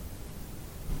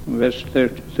verse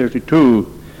 32.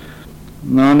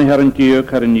 Nani harantia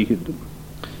karanigid.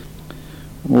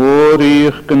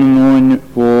 Orig kan noin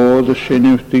voor de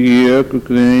siniftige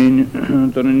kuklein,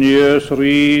 dan een jes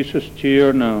rises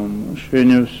tiernaam,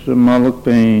 sinifs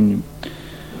malkpein.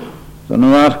 Dan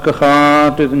warke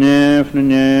gaat het neef,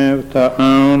 ta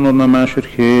aan on de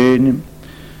maschergeen.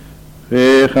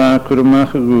 Vega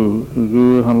kurmach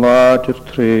gu han later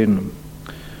trainen.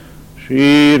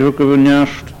 Sier hukke we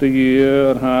njast de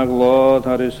gier ha glad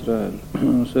har Israel.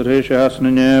 Ser hesje has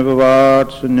ne neve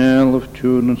waard se nel of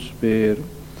tjunen speer.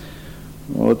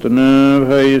 Ot nev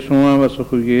hei soma was a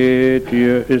chugeet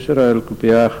je Israel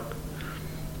kupiach.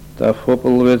 Ta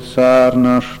foppel wet saar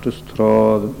nast de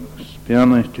strade.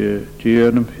 Spianachtje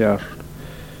tjunen fjast.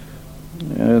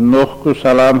 Nog ku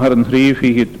salam har een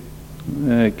hriefigit.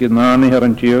 Genani har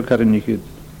een tjuk har een nikit.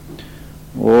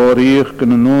 O riech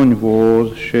kunnen noon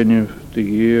voos, shenif de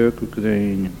geek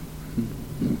ukrein.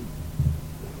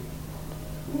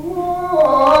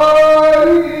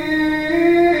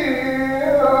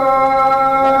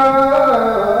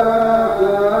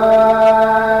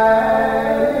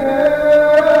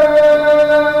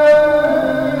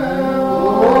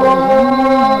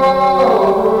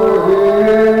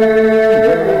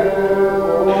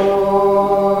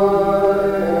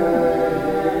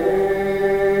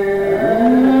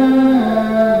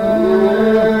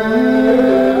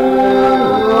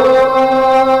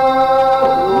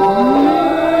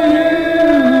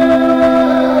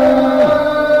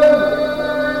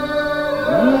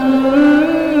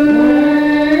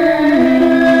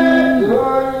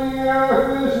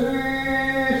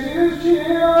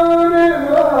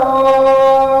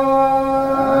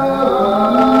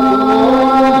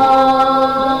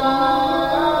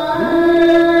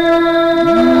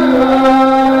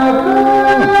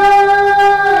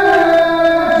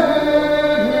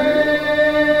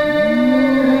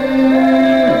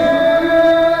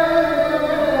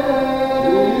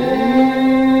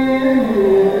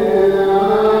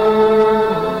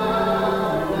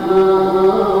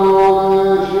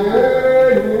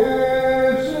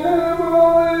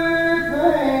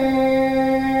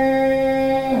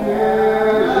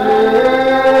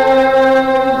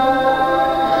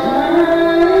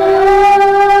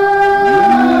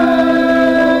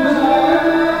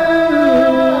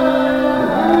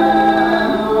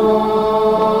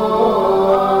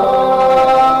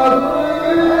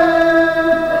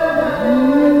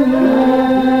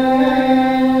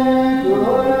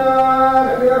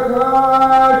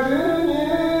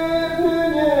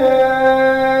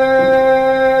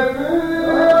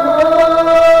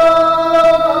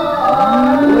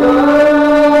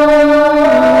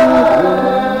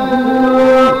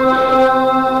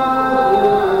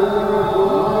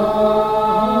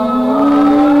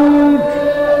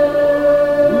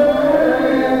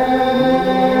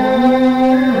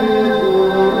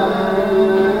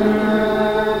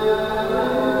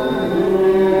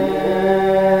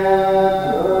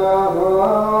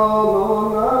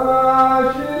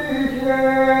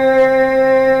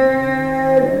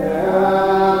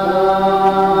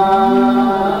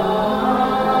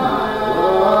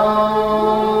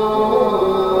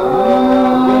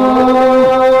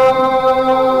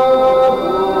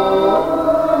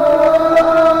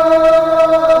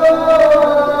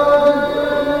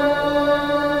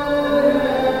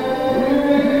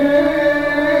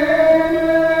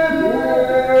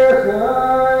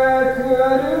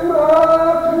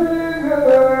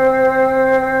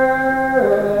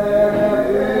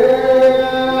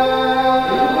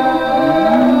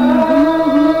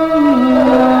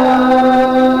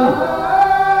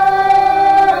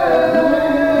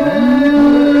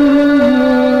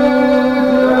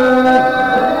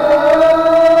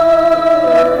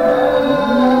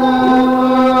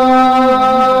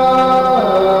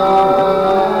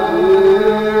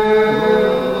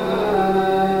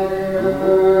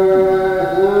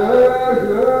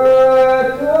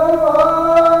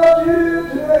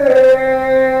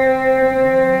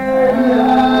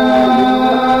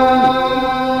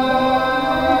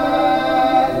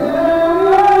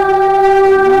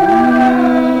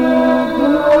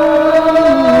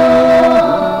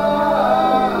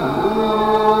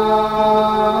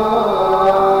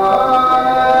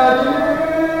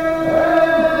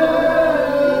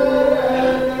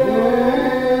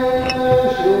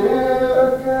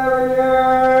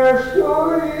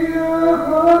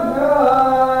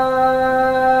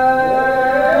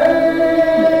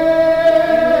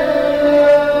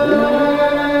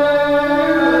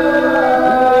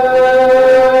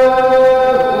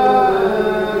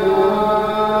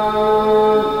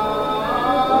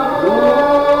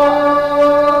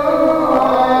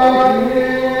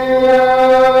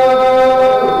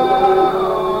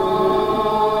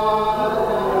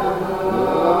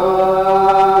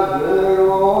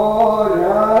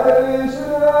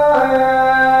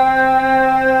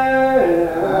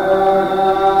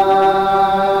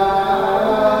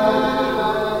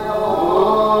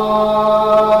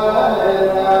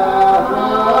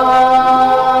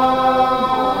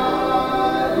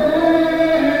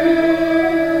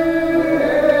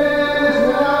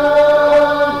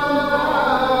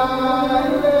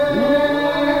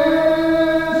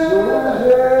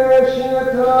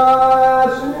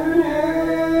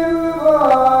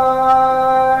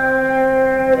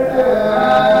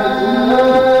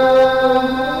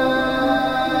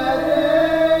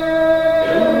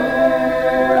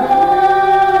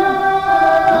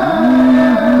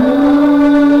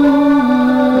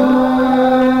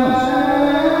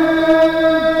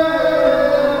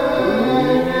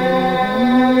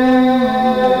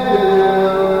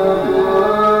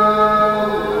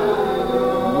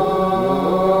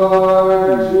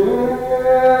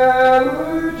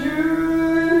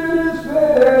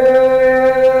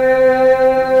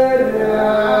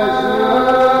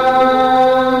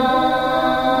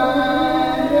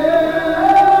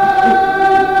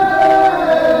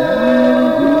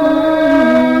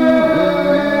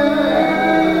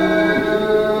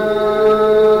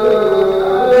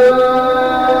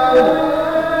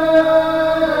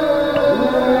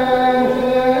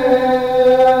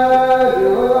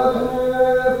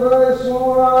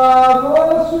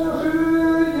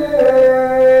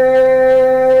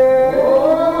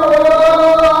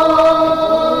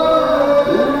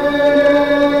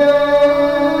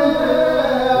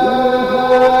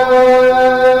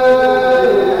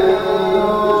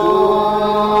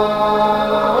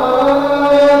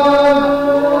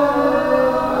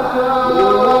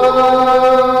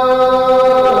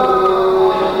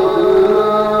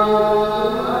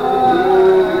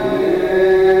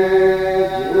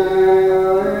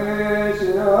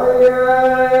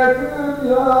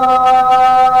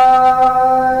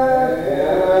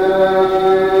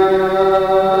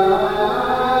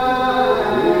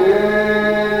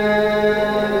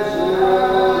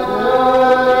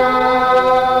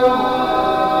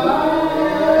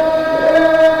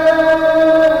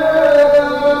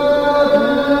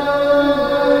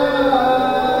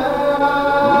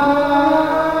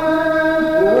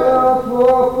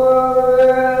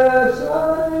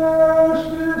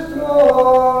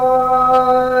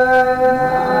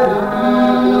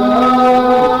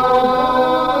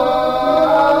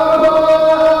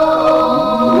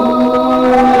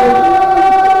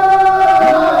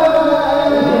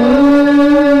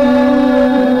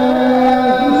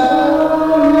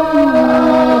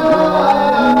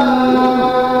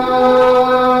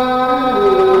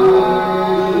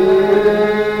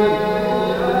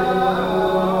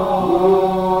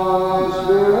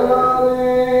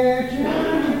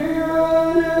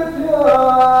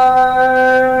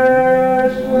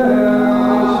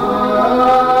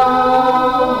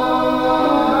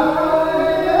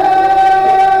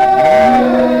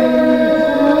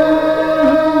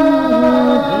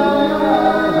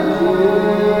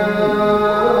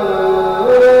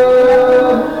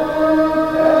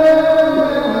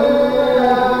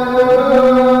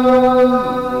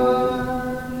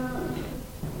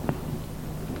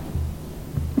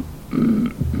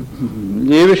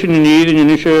 Levis in Eden in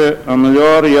Isha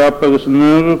Amalor Yapagus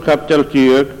Nuru Capital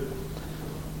Tiak,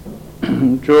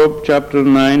 Job chapter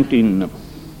 19.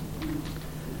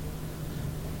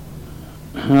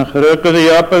 Gerukte de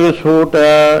Yapagus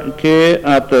Hota Ke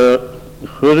at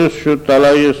Gurus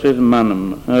Talayus is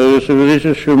Manum,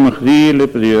 Rusus Shumachri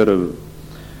Liprier.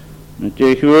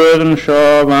 Tegenwoordig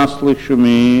zou wastelijk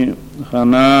schumi,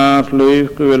 Hanar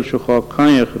leefke wel zo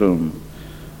kanjechrum.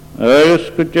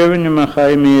 Kutjevin je mag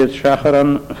met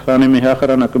Shacharan van hem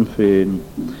Hacharan akumfeen.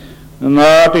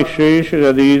 Naat ik zees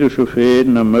dat ieder zo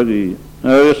feen na magi.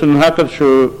 Een hakker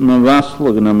zo me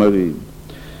wastelijk na magi.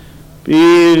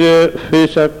 Pige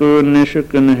visaku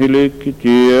nishuk hilik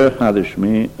tje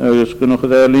hadishmi. Kunnen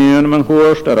de lien man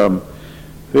hoorstaram.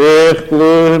 Veeg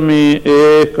kloor mi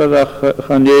kada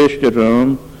gaan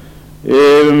jeesterum.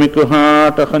 Even mi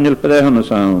kuhata gaan jel prehen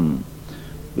saam.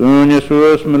 Toen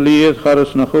Jezus me leert,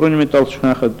 gaat naar groen met als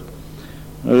schachet.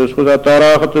 Dus goed dat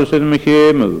daar is in mijn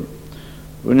hemel.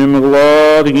 Wanneer me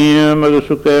glad ging, maar dus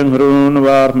ook een groen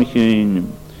waar me ging.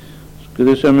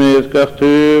 Dus ik met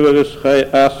kartu, waar is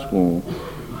hij asco.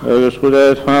 Dus goed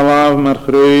dat vanaf maar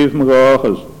groeif me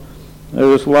gages.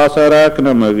 Dus las raak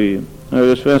naar me wie.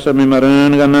 Dus wens me maar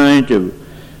een gaantje.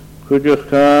 Goed je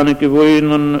kan ik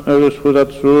wonen, dus goed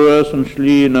dat zo is een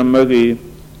schlie naar me wie.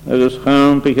 Dus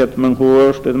gampig het mijn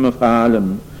hoorst en mijn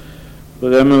valen.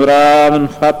 Dus mijn raden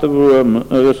vatten boom.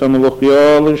 Dus aan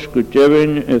logialisch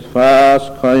kutjevin het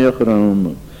vaas kan je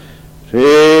groemen.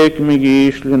 Zeek me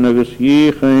gieslen, dus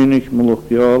hier geen ik me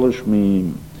logialisch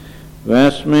miem.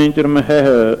 Wens meent er me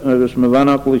hehe, dus me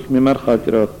wanaklich me maar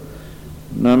gakrach.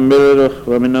 Nam billig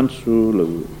van mijn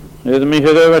aansoelen. Het me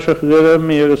hede was je gedem,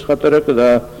 me dus gaat er ook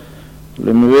daar.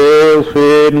 Lem wel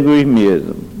veel goeie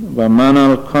meedem. Waar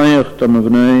al kan je het me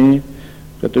vnei,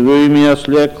 dat de goeie me als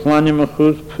leek klanje me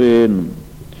goed beveen.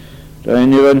 Dat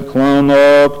je een klaan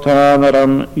op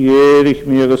taneram, jerig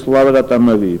me geslaven dat aan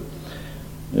me wie.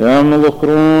 Ja, me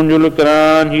lokroon jullie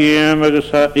kraan hier, me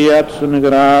gesatsen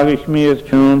graag ik me het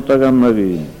tjontak aan me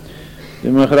wie.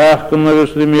 Die me graag kunnen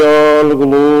dus die me al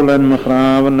geloel en me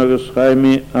graven, dus ga je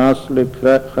me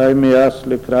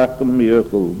asle kraken me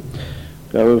jukkel.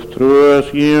 Kavef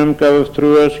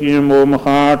truas giem om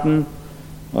harten,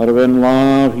 maar wen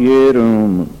laaf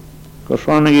jerum.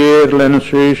 Kashan jeer len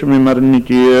sees me maar niet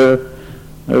je,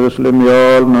 was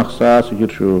lemjal nach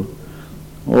saasiger zo.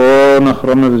 O nach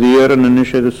ramme dieren en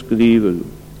is het skriven.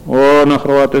 O nach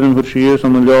wat in versies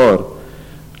aan de jaar.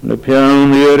 Le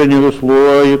pian jeren je was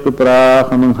looi je praag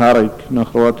aan een harik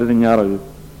nach wat in jarig.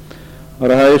 Maar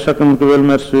hij sakken wel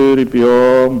meer suri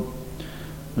pio.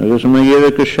 Dus me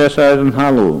jede kusjes uit een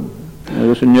hallo.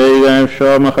 Dus een jege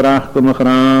zo me graag me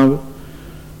graag.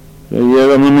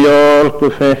 Je me mjol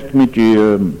gevecht met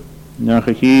je. Ja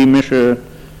gechimische.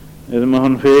 Het me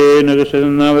han veen dus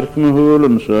een nawerk me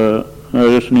holen zo.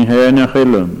 Dus niet heen ja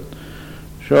gillen.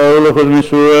 Schouwelig het me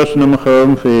zoes na me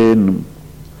gaan veen.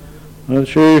 Het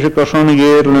is je persoon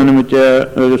geerlen met je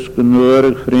dus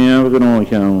genoeg vriend genoeg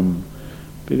gaan.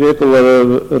 Begekel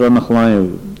er nog live.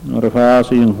 Maar vaas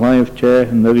in live tje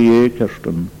en dat je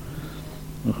kersten.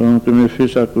 Dan gaan we met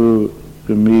vis aku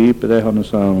kemi prehan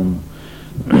samen.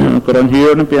 Koran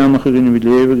hier een piano gezien wie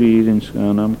leven gieren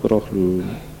gaan am krochlu.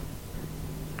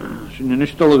 Zijn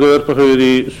niet al gehoord dat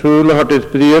die zullen had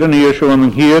het preren hier zo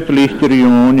aan hier te lichter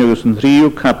joon. Je is een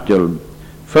 3 kapitel.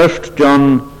 1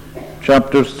 John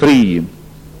chapter 3.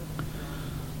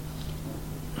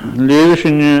 Lees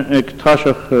in ik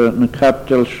tasach een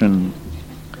kapitel zijn.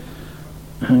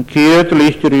 Keer te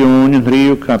lichter joon in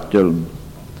 3 kapitel.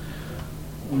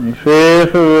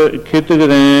 Veeg kitte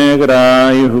gedaan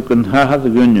graai hoeken haat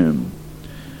gunjem.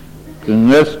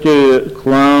 Kunwestje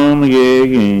clown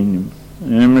gegen.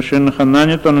 En misschien gaan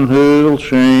niet aan een heugel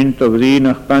zijn te vrij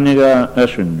nach paniga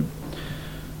essen.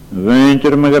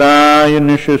 Winter me graaien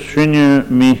is je sinje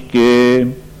mieke.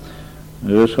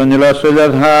 Dus gaan je lassen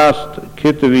dat haast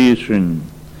kitte wiesen.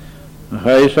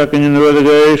 Hij zag in de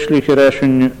geestelijke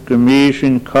rechen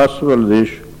gemischen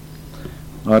kasweldisch.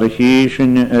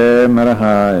 Archischen maar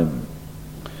haim.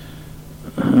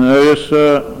 Dus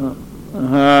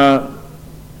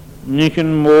niet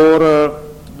een more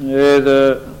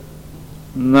de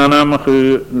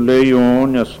nanamige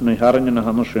leon jas ne haringen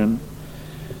hanschen.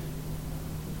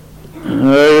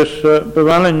 Dus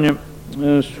bewallen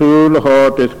sul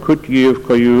had het kutje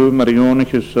kaju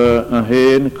marionetjes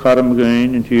heen karm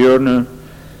gaan in hierne.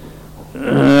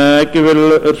 Ik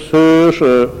wil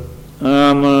zo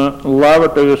aan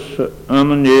lavertjes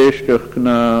aan een jeestig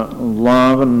na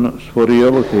laven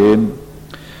sforiële heen.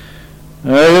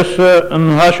 Hij is een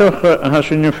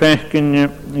hasje vechten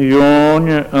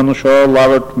jonge aan de school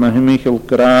lavert met Michel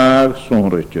Kraag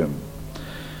zonretje.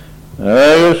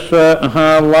 Agus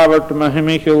ha labart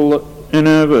mahimichel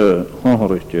inove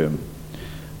honorichte.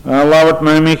 Ha labart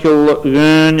mahimichel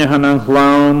gunje han an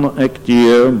clown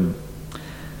ekdiem.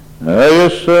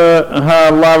 Agus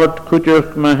ha labart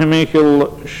kutjuk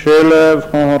mahimichel shelev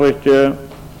honorichte.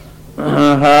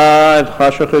 Ha het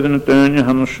chashach in het dunje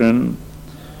han shin.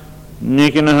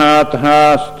 Nikin haat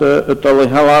haast het alle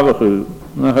halavachu.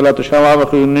 Nagelat is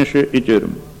halavachu nische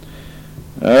itirm.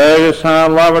 Agus ha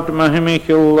labart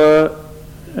mahimichel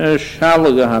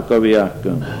shalige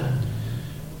hakaviaka.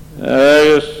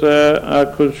 Agus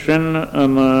akushin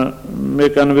an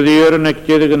mekan vidieren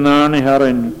ektirge nani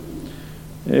harin.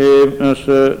 As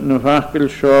nufakil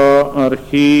sho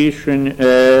archishin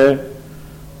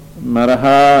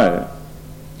marahai.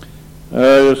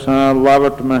 Agus ha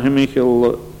labart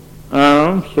mahimichel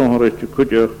sonretje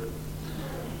kutjuk.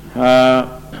 Ha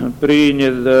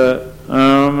prinje de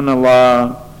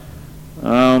nala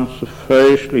se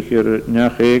feestlicher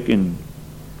nacheken.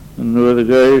 Nur de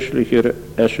geestlicher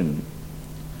essen.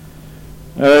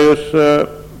 Agus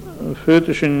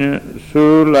fütischen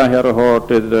sula herhoort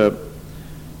de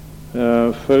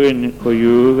fugin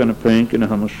koyug en pink in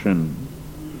hamushin.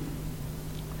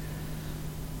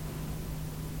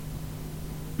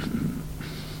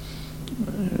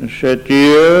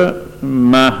 Shetje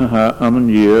maha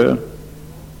amnje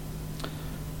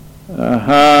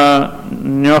ha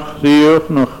njochdiuch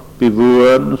nog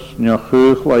bewoordens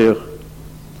njochuglaig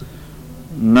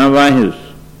na wahis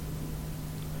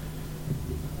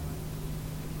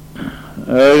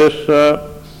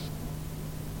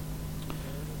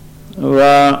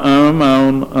wa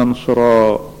amaun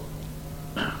ansra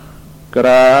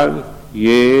graag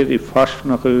je die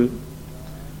vastnige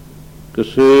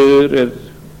geseur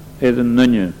een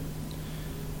nunje.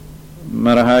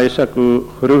 Maar hij is ook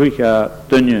groeige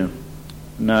dunje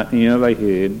na een wij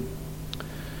heen.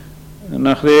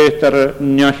 Nach deter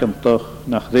njachantig,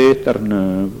 nach deter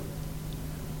neub.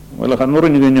 Wel gaan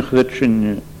nooit niet in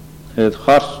gedetschen het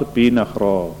garse pina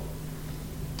gro.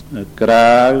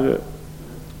 Graag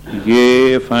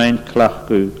je fijn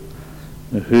klachke,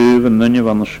 heuven nunje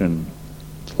van de schön.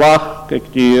 Klach kijk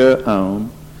die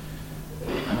aan.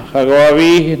 Ga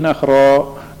wie naar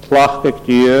gro. Plach ik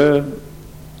die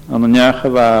aan de njage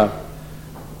waar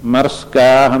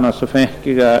marska en als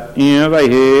vijfkiga in wij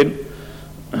heen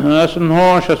als een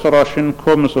hoosje sarashin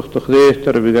komen zich te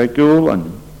geleefder wie ik julen.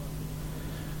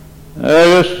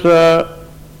 Dus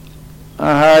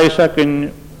hij zegt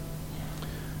in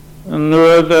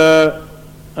de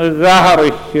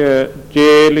gaharig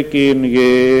Gaelic in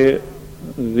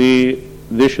die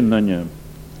visionen.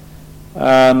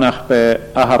 Nach bij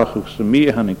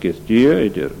aharachusmi han ik is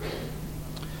dier.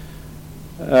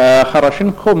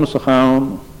 Harashin komen ze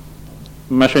gaan,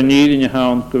 machineren je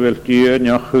gaan kweltier,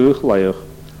 je geuglaig.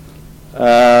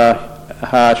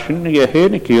 Hashin je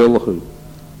heen kielge.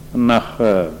 Nach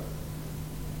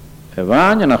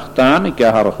waan nach taan ik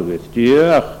aharach is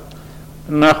dier.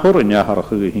 Nach horen je aharach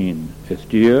heen is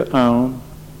dier aan.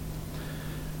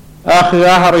 Ach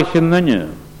aharach nanje.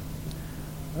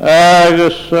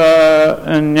 Agus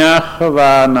een jaar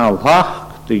waar nou lach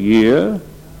te je,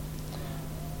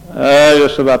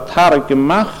 agus wat haar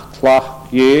gemacht lach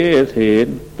je het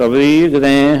heen, dat we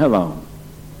gedaan gewoon.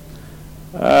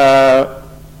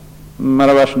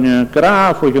 Maar was een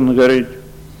graaf voor je gereed,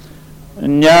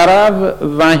 een jaar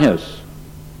wijs.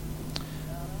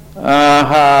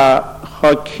 Ha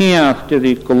gekend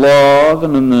die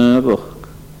kloden en neubig,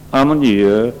 aan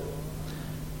je.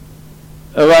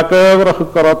 Wat over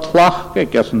gekorot lach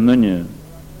kijk als een nunje,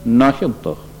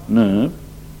 nachentig, nee.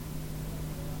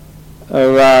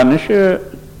 Waar niet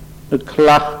het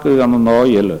klachke aan de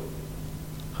nooiele.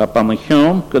 Gap aan de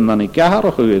schoon, kan dan ik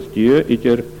jaren geweest, je, ik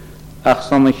er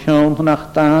ach aan de schoon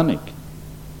nachtaan ik.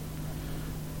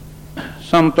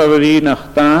 Samtaveri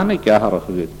nachtaan ik jaren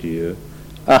geweest, je,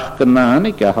 ach kan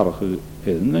ik jaren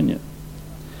geweest, nunje.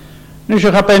 Nu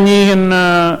je gap aan niet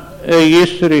een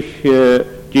gisterig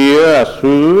die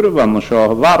asur van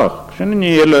zo warg. Zijn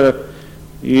niet hele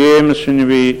jemsen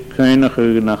wie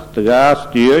kunnen nachtgaas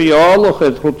die jolig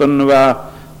het roeten waar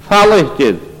vallig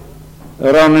dit.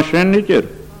 Ran zijn niet er.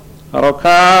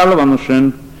 Rokal van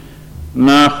zijn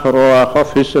nach roa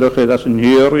officer het als een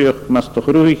heerlijk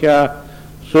mastergroeia.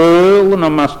 Zo na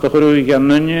mastergroeia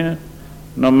nunje,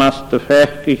 na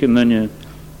masterfechtig nunje.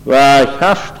 Waar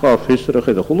gast officer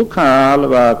het lokal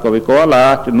waar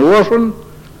kovikola te noorden.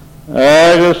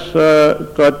 Agus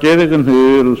godjedigen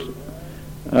huls,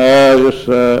 agus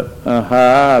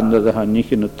en dat hij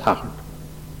niet in het taal.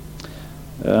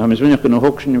 Hij is weinig kunnen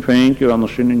hoeksen in fijntje,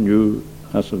 anders in een nieuw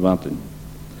als een watten.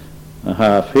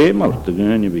 Hij veelmaal te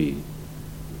gaan bij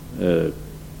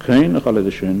Keine alle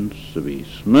de schön so wie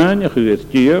smanje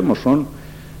geget die maar schon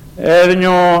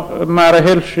njo maar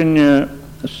helschen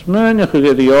smanje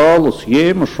geget die alles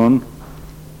je maar schon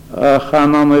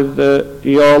gaan dan met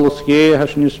die alles je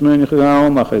has niet smanje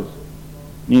gegaan maar het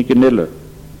niet knillen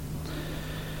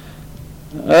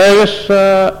is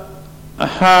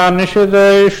ha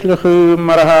nische islige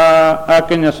maar ha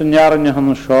aken zijn jaren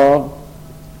han zo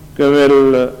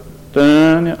gewel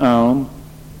ten aan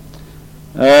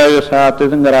is had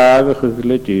het een grave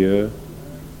gegleedje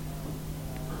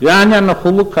Janja na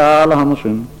khulukala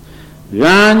hamsun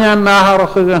Janja na harge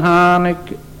gegaan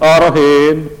ik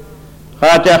orheen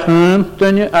gaat je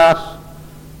hunten as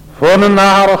van een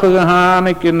harge gegaan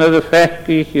ik in de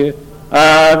vechtje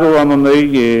ago aan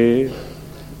de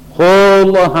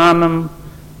Khol hanam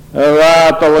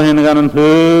wat al hin gaan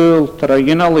heel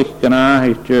trainalig kana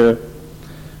het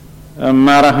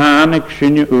maar han ik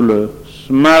shin ule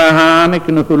maar ik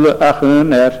nu ule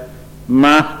achener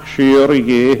mag sure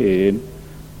heen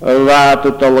wat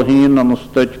het al hin aan een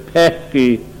stuk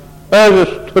pekkie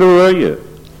ergens trooie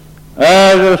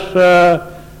ergens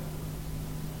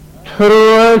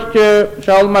trooitje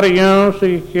zal maar jong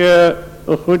zich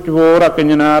goed woorden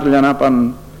kunnen naar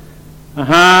pan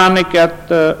han ik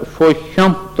het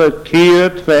voortjante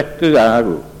keert weggegaan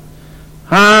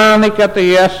han ik het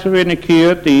jes weer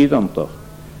keert die dan toch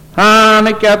han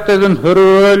ik het een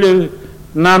rolle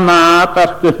na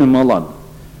natar gehemelan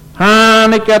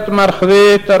han ik het maar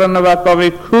greter en wat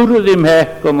we kurdim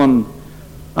hekkomen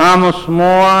amos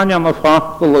moan am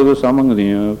fakkelige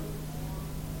samengedien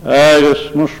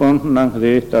ergens moest van dan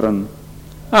greter en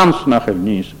ans nach el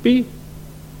nispi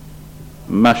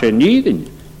macheniden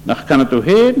nach kan het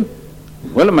heen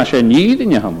wel macheniden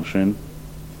je hamsen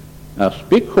als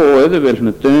pikhoede wel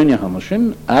een je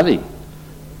hamsen adi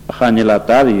gaan je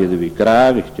laten je de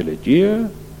wikraag je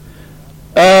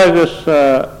ergens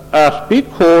als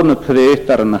pikhoede kreeg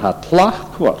daar een hat lacht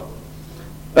kwart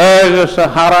ergens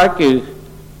harak ik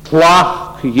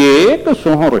lacht je que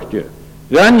zo hoortje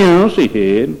gaan je ons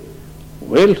heen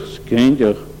wel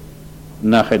schijndig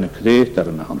nach een kreeg daar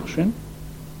een hamsen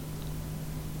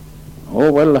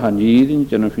oh wel han jeden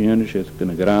ten of jene zit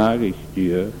kunnen graag ik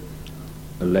die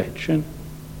lechten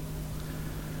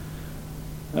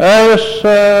is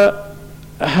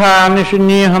han is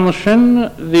niet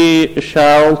hamsen die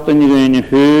schaalt en je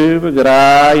heuve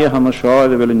graaien han zo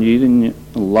de willen jeden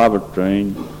laver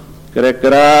train krijg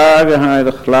graag hij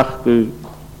de glach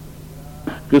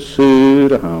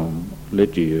geseur ham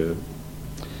let je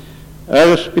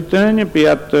is pitanje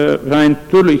piat zijn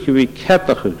tullig wie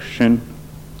kettig zijn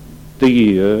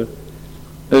die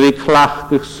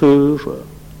klachtig zuur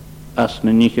als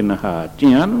ne niet in haar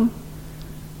tien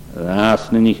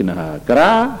als ne niet in haar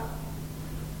gra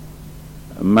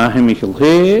mag hij michel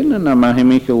heen en dan mag hij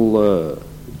michel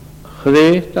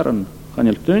gerechteren kan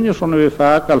je tunje van weer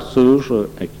vaak als zuur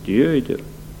ik duider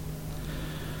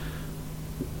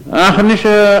ach niet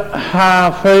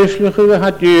haar feestelijke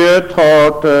had je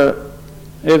tot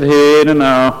het heen en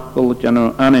afgeld je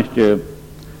nou aan het je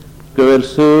gewel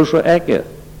zuur ekke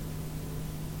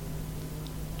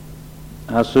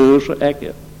ha zuur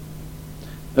ekke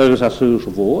er is ha zuur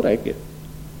voor ekke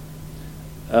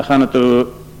gaan het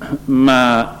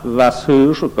maar was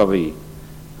zuur kavi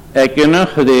ekke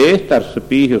nog gedeed daar se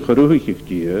pige geroeig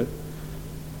die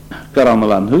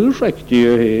karamel aan huis ek die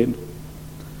heen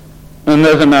en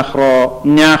er na gro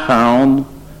nya gaan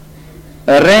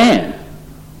rein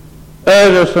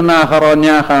er is na gro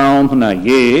nya gaan na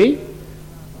je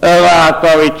wat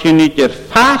we niet er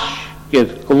vast get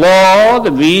glad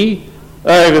wie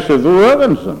ergens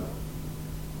woorden zijn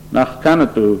nach kan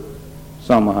het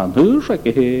samen gaan huis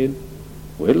heen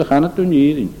wel gaan het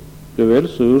niet in gewel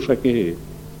huis heen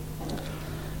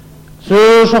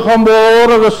zo gaan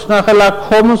boren dus nach la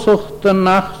komen zocht de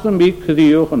nacht een beetje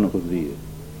die ogen gezien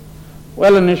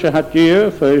wel en is het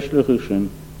je feestelijk zijn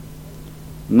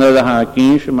na de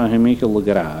haakjes maar hem niet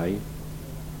graai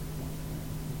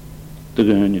te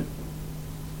gaan.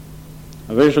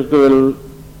 Wees ik wel,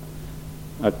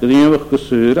 ik denk ook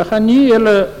gezeur. Ik ga niet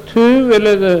hele twee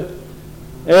willen de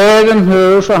eigen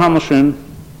huizen hamsen,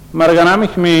 maar ik ga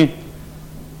niet mee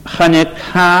gaan je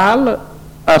kaal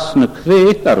als een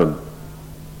kreeteren.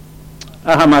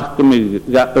 Ik ga maar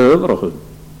ga overgen.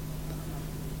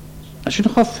 Als je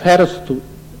nog vers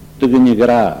te gaan je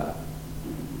gra,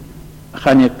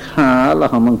 ga je kaal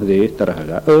als een kreeteren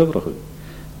ga overgen.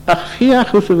 Ach, via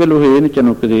huizen willen we heen, je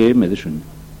nog de medicijn.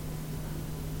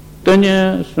 Dan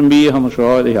je zijn bij hem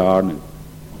zo de jaren.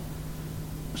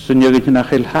 Zijn je naar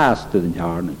heel haast de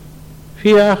jaren.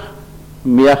 Via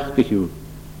merk je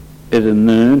is een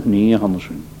neun niet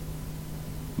handelsen.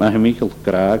 mae Michael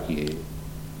graag ie.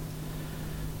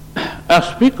 A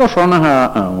sbig o sôn ha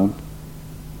awn,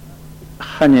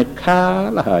 chan e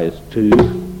cael a haes tŵr,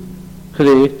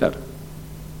 credar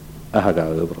a ha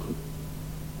gael ybrach.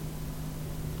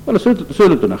 Wel,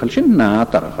 sŵl ydw'n achal sy'n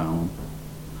nad ar a chawn.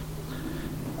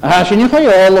 A sy'n i'ch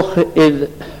aiolwch idd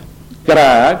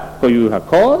graag go yw ha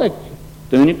coleg,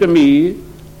 dyn ni gymi,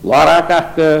 larag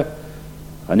ac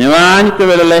chan e fan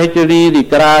gyfer y lehet y rydd i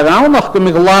graag awn, och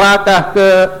gymig larag ac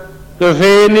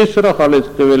gyfenis yr ocholyd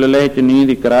gyfer y lehet y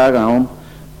nydd i graag awn.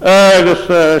 Agus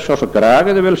sios o graag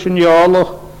ydy fel sy'n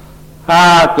iolwch,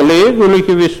 ha gleg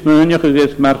wylig i fysmynioch i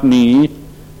gyd mar ni,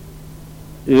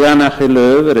 gan ach i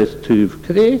löf yr eith tŵf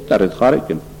cred ar eith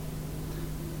charigan.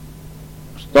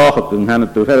 Stoch yng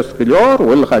nghanad dwi fer ysgilior,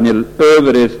 wyl chan i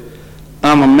öfyrydd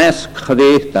am y mesg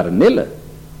cred ar nile,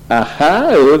 a ha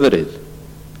öfyrydd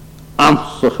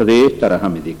amso cred ar a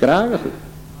hamid i graag ach.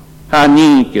 Ha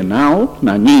ni gynawd,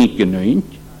 na ni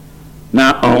gynnwynt,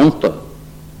 na awnta.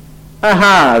 A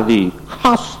ha di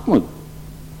cosmog,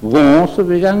 fons y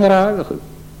fi gan graag ach.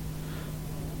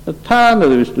 Y tan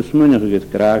ydy fys dysmynioch i gyd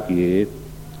graag i eid.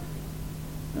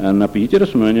 Na byd yr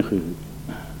ysmynioch i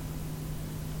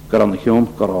gran chion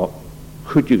gro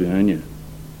chwtig yn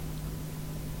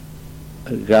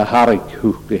ga harig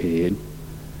hwch geheen.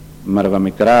 Mar fa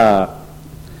mi gra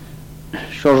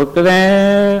sios gyda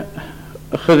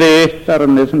chydeit ar y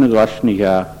nid yn y glas ni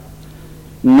ha.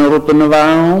 Nôr yn y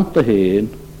fawn dy hyn.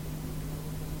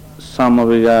 Sam o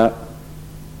fi ga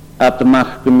at y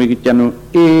march gymig gyda nhw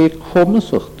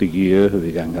comyswch dy gyr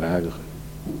hyfyd gan graag.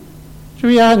 So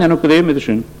fi angen o greu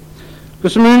sy'n.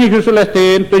 Gys ymwneud i gwrs o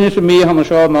letyn, dwi'n ys y mi ham o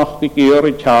sio noch i gyr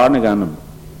i tar na ganam.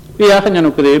 Fi angen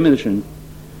o greu sy'n.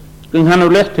 Gyn han o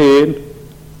letyn,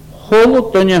 hwnnw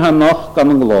dwi'n han noch gan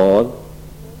yn glod.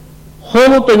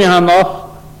 Hwnnw dwi'n han noch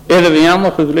edrych fi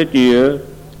anoch ys le gyr,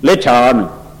 le tar na.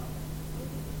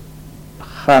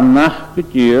 Chanach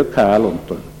gyr cael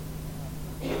ond.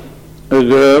 Y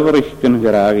gyfer eich gyn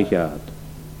graag i chad.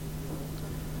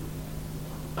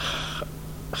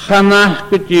 Chanach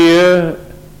gyda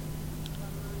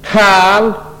cael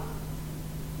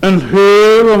yn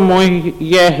hyr o mwy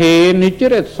iehyn nid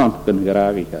yw'r eith samt gyn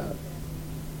graag i chad.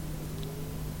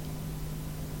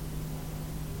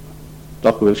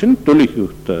 Doch fel sy'n dwlich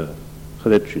wrth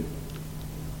chyded sy'n.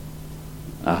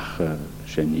 Ach,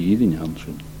 sy'n idd yn iawn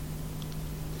sy'n.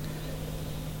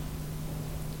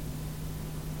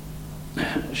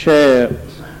 Se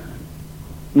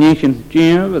nich yn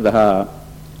dyn fydd ha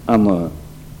am y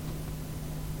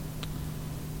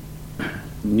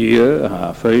nie ha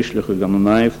feestelijk gan een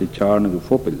naif die charnige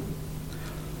foppel.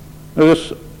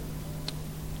 Dus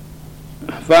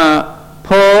van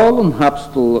Paul en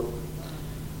Hapstel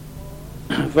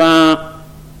van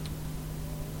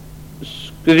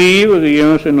schrijven de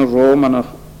jongens in Rome nog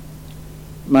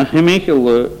maar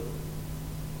hemichel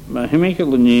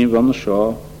niet van de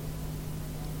show.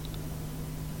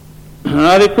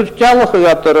 Maar ik kunt tellen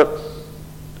dat er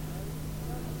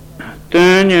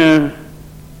toen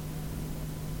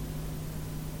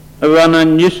van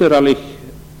een niseralig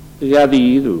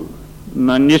gadidu,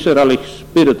 een niseralig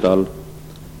spiritual,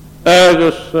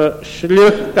 ergens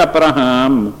slucht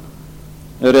Abraham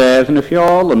reisende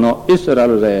fjalen, no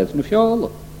Israël reisende fjalen.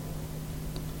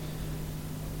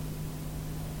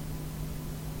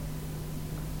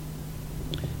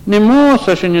 Ni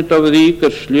Moses sy'n niet over die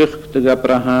slucht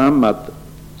Abraham at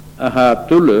ha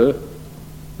tulle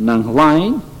nang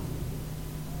hlain.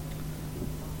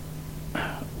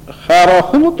 Charo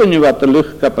chwnnw ni wat y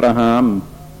lwch Abraham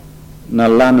na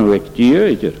lanw ec dio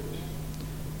ydyr.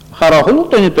 Charo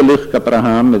chwnnw ni dy lwch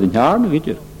Abraham ydyn harn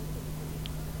ydyr.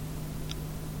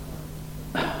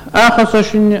 Achos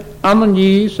sy'n anon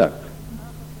Isak,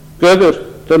 gyfer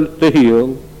dy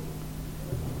hyl.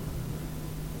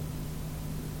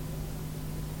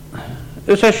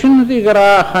 Ys sy'n di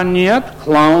gra chaniad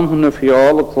clawn hwn y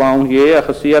ffiol, y clawn ie,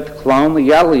 achos iad clawn y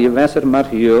iali y fesur mar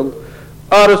hyl.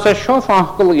 Ar ys sio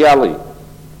ffangl iali.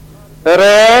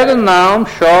 Yr yn nawn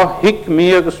sio hic mi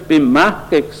agos bu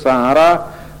mac ag Sara,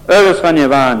 agos fan i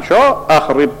fan sio, ach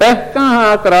Rebecca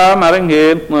ha gra mar yng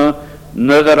nghyd na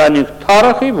nydder anig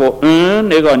torach i fo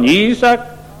ag o'n Isak,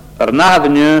 ar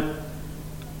nad ni,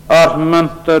 ar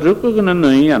mynt y rwgwg yn y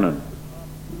nwy anyn.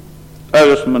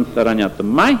 Agos mynt yr aniad y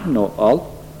maen o ol.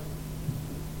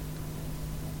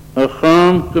 A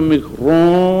chan gymig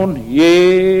rôn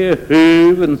ie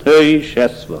hyf yn hwy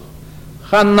siesfach.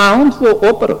 Chan nawn fo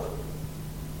obraf.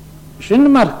 Sy'n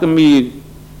mar gymig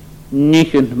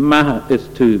nich yn maha ys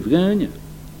tyf gynnu.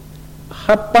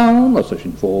 Cha bawn os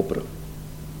sy'n fo obraf.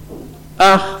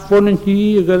 Ach fon yn hi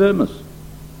y gydymys.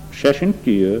 Sesyn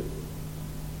dio.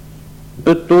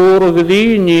 het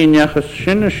doorgedie niet nechas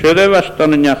sin schudde was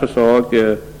dan een nechas ook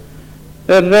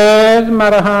red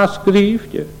maar haar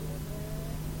schriftje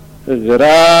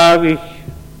graag ik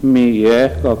me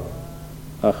echt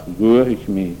ach goe ik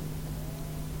me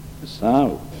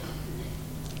zou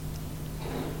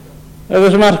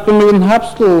was maar kom een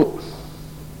hapstel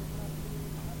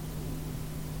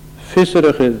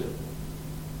visserig is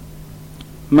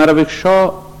maar ik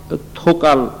zou het ook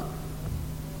al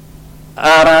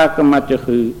araken met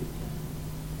je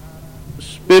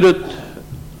spirit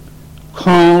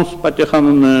kans met je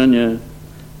gaan nemen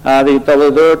had ik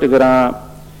al door te gaan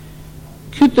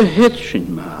kitte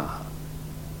hitchen maar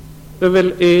we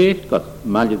wil echt dat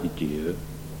mal je die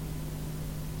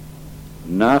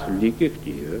naar liek die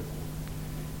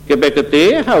ik heb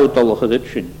het houdt al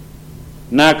geditchen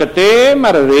na kate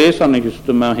maar reis aan je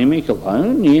te maken me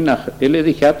gewoon niet naar hele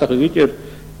die gaat er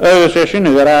goed session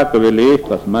geraken wil echt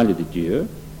wat mal je die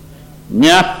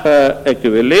Njach, ik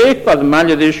wil echt wat mal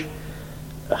je dus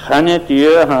gaan het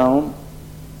hier houden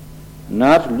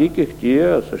naar liek die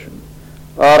session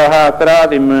ha kraad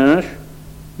die mens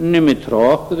niet meer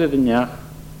terug de njach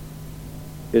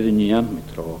is niet aan met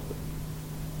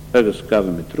terug is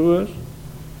kaven met terug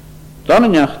dan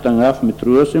een jacht dan af met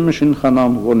troos in misschien gaan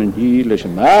dan gewoon een hier lesje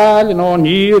maar en on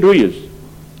hier doe je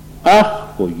ach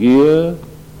voor je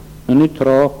en niet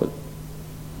trokken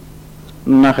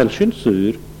na heel schön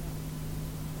zuur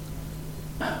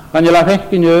en je laat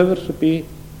echt in je over sepie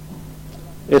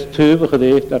is teuve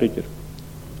gedeeld daar ik er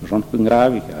zo'n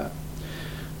graag ja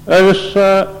dus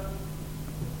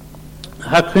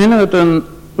ha kunnen het een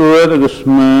oordige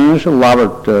smeus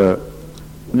labert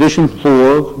vision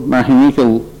voor maar niet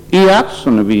Iat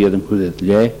zo'n weer een goed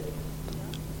lijf.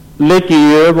 Let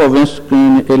je op winst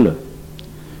kunnen illen.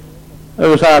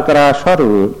 Was akra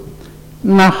schorru.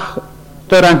 Nach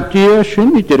terantje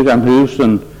schön niet er gaan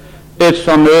huizen. Het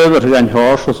van over gaan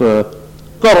horses.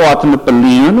 Korwaten met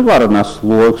pelien waren als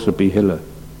looks op die hille.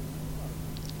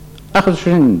 Ach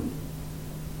schön.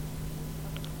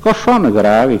 Koschone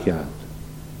graag ik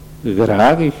had.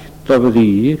 Graag ik dat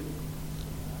die.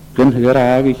 Kun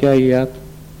graag ik had.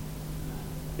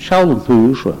 Schouw een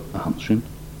poosje aanzien.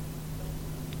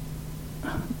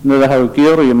 Nu dat heb ik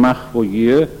hier je mag voor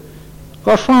je.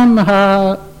 Kosan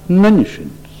haar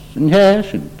mensen, en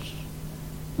hersens.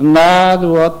 En na de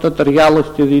wat dat er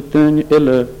jalligste die ten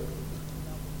ille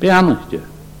pianigste.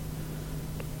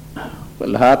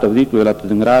 Wel had of ik wil dat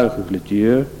het een graag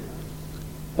geglitje.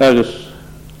 Dus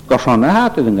kosan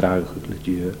had het een graag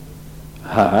geglitje.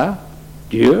 Ha,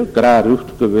 die graag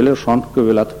rucht willen, zo'n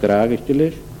wil dat graag is te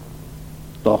lezen.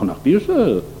 Toch nog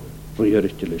deze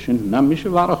reërichtelijken namische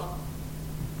warg.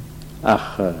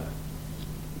 Ach,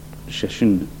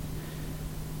 session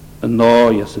een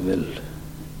nooie ze wil.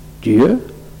 Die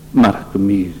maakt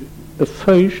mij een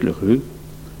vuistelijke,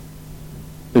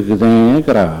 een gedane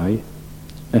graai,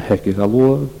 een hekke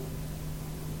galoor.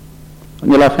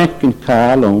 En je laat hekken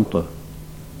kaal onte,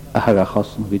 een haga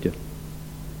gasten vidje.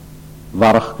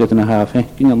 Warg get een haaf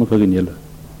hekken aan de vergenjellen.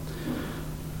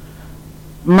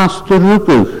 Master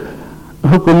Rupig,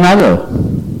 Hukunalle,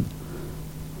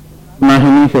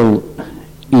 Mahimichel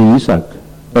Isaac,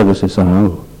 Agus is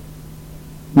aan.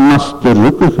 Master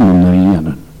Rupig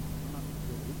meneeren.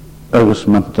 Agus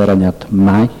mantaranjat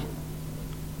mij,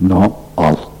 no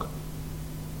alk.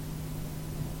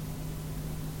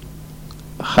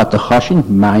 Gaat de gasje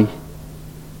mij,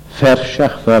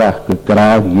 versach verach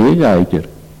gekraag je geiger.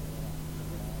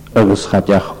 Agus gaat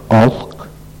jach alk,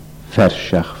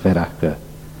 versach verach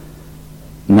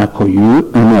na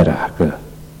koju anerake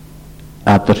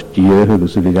atertie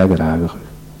dus liga graag.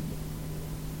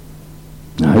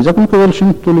 Nou, is dat een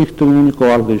kwelschen toelichting in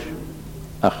koalgisch.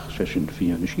 Ach,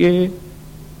 46 jaar.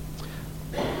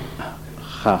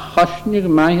 Ga gasnig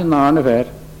mij naar ver.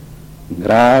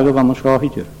 Graag van een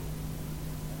schaaitje.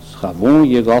 Schawoon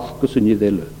je galkes in je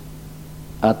delen.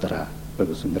 Atra, dat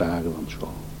is een graag van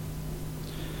schaal.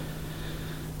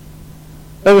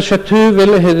 Dat is het u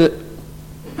willen hebben.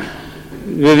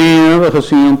 We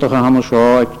gezien te gaan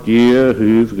zo, ik die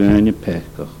huif geen je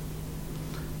pekker.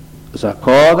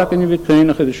 Zakada kan je weer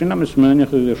kunnen, dus je naam is menig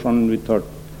van wie tot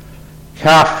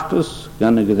kastes,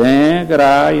 gaan ik den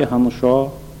graaien gaan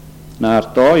zo,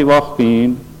 naar toe wacht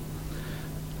in.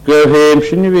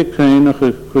 Geheimschen weer kunnen,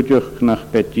 goed je naar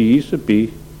petise bij.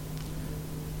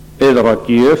 Dat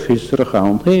je visser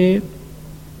gaan heen.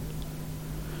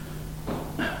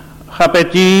 Ga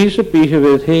petise bij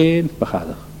geweest heen,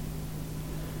 begadig.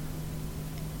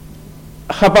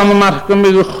 Gaan maken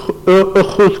met een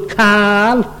goed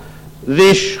kaal,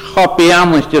 dus gaat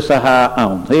pianistjes haar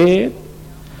aan.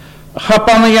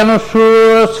 Chapan yan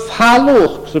sus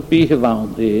falwch sy bych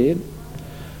fawn hyn.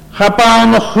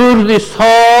 Chapan chwrdd I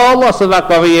sol as y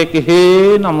ddagaf I eg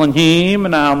hyn am yn hym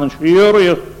yn am yn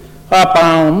siwr.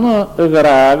 Chapan y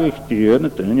graag i'ch dyn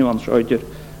y dyn I fan sioedir.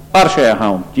 Ar se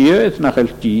hawn dyn na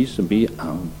chael dys yn bych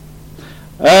hawn.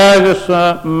 Agus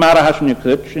mar a hasyn I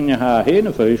cryt sy'n I ha hyn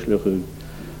y ffeislich yw.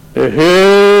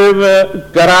 Hyf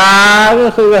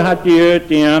graag y ha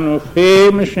dyn o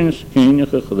ffeimys yn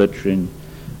sgynnych y cryt sy'n.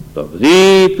 Do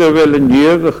fyddi gyfel yn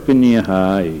diogach gyn I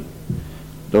hai.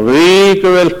 Do fyddi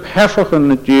gyfel pesach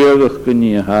yn y diogach gyn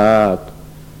I had.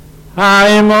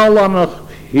 Haimol an ych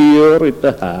hyr I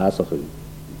dy hasach yw.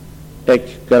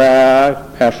 Ec graag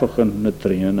pesach yn y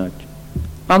trianag.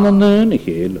 An yn yn I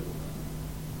chael.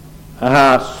 Ha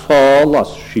sol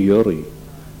as siori.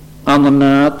 An yn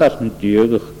nad as ny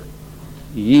diogach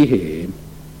I hen.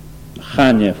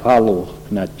 Chanie falwch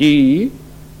na di.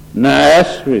 Na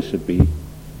esrys y bi.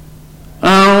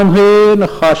 Am hyn y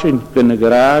chasyn gyn y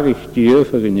graag i'ch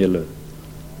diöf ag yn ilo.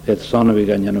 Et son fi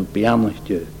gan yan o bianach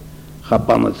diö.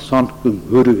 Chaban et son gyn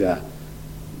hwrga.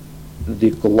 Di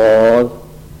glod.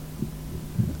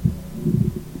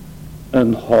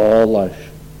 Yn holas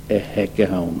e hege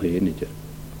hawn hyn I diö.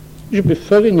 Is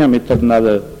befyrin jam it na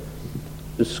de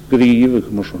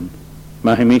skrivig motion.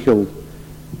 Ma he Michael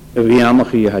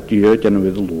vianach I ha diö jan o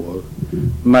fydd lwag.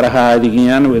 Mar ha di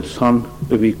gyn o son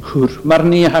vi kur. Mar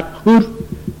ni ha kur.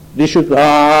 Dis y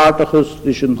gardachus,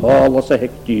 dis yn holas a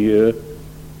hec diö.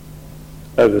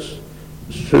 Agus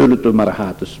sylwyd o mar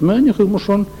hat ysmyn, i'ch ymwys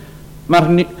hwn. Mar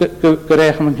ni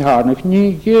gyrech am yn harnach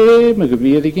ni ge, ma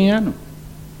gyfydd I gyn.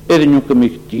 Edyn nhw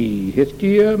gymig di, heth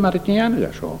diö, mar y gyn ag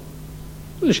asio.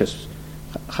 Dis ys,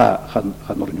 chan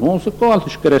o'r nhw'n sy'n gol,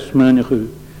 dis gyrech ysmyn i'ch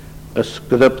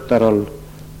ysgrybt ar ol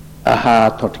a ha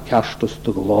tort castus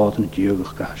dy glod yn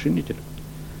diogach gasyn I dyn.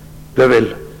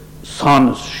 Gyfel,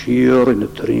 Sannes sier in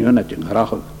de trien at een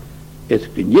graag het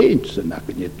geneend zijn dat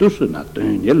je tussen dat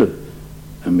een hele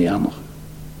en meanig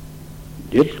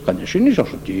dit kan je niet als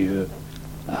die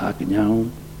genauw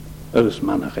alles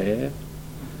mannen hè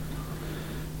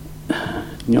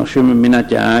niet zo met mijn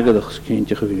jagen dat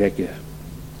kindje geweken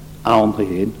aan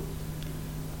heen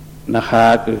na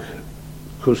ga ik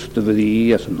kusten we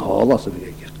die als een hal als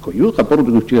we kon je kapot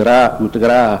moet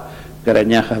gra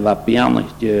karanya va piano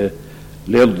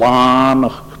le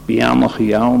lanach pianach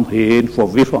iawn heen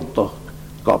voor wifantig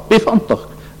ga bifantig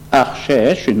ach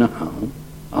ses in haun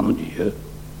aan die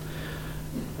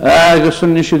agus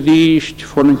is het diest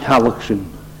van een halksen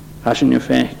als je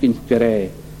fenkin krijg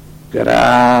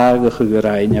graag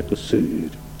gerein ja gesuur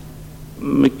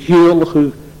met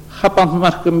keulige gapan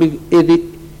maken met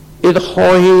ed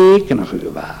gooi kan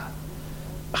gewa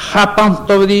gapan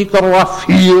to die korwa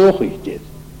fio dit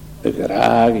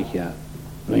graag ja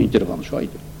Weintje van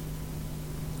Schweizer.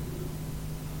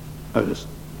 Agus.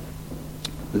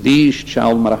 Die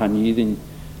schaal maar gaan niet.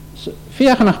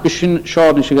 Vier nog bisschen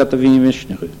schade is dat we niet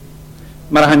wisten.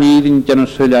 Maar gaan niet in ten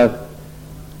zullen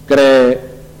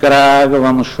krijgen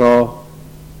van zo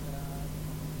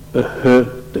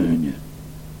teunje.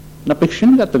 Na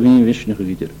bisschen dat we niet wisten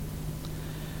wieder.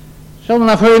 Zal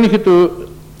na veilige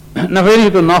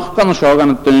toe nog kan zo gaan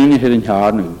het teunje in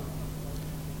jaar nu.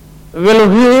 Wel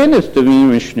heen is de wie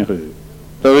misschien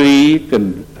dat we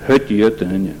kan het je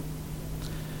tenen.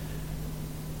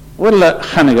 Wel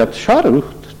gaan ik het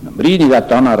scharucht, maar niet gaat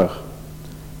dan naar.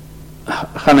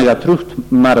 Gaan ik het terug,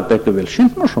 maar beter wel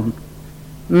schint maar schon.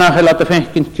 Na hij laat de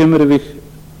vijfkind kimmer weg,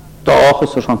 toch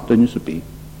is er zo'n tenen zo bij.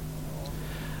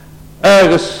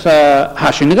 Ergens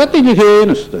has je niet dat die heen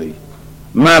is toe,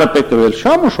 maar beter wel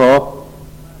scham maar zo.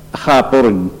 Ga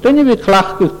poren, tenen we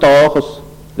klachten toch is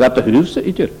dat de huurse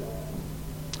ieder.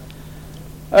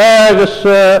 Dus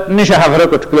niet je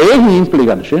verrukt klegen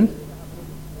implican zijn.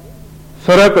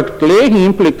 Verrukt klegen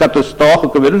implicat is toch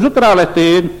ook weer zo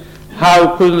kraleteen.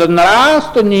 Hou kunnen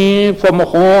naast niet voor me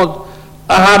gewoon.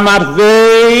 Maar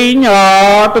wein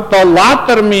ja dat al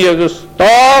later meer dus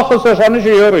toch is er zo'n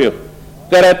jury.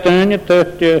 Keraten je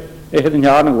tuchtje echt een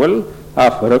jaar nog wel.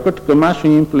 Verrukt kemas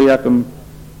impliacum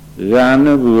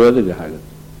gaan worden gehaald.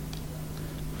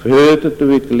 Veut het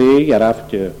we klegen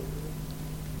eraftje.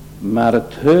 Maar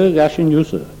het heug asjen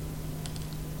jusse,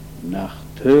 nach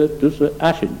heug tussen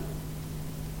asjen,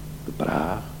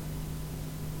 gebraag,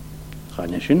 gaan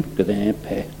je gedaan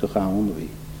pech te gaan wie,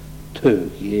 teug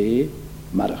je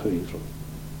maar gewezel.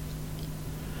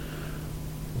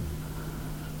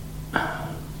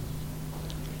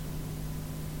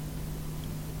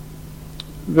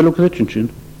 Wil ook het zien?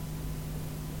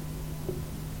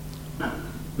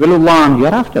 Wil ook lang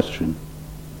hier afjassen?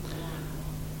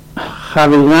 Ga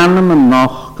we gaan hem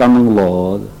nog kan een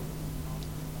lood.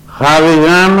 Ga we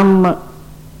gaan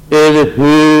de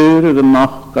heurige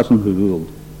nacht als een huwel.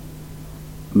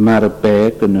 Maar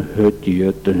bij een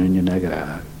hutje te hun je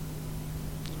graag.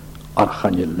 Al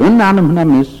gaan je lun aan hem naar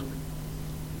mis.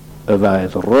 Wij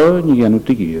het reun je aan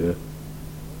te geven.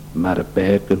 Maar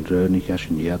bij een reun je als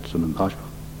je niet zo'n dag.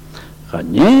 Ga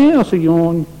je als een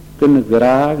jongen kunnen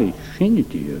graag ik zie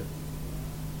niet je.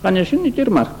 Ga je zien niet je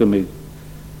maken met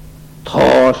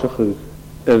trotsige,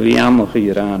 wiamige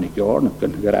Iranen jaren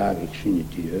kunnen graag ik zie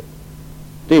niet je.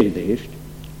 Dit is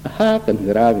ga kan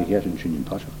graag ik als een zie niet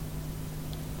dag.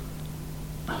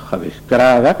 Ga we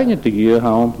graag kan je te geven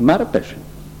gaan maar pessen.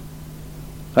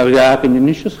 Ga we graag in de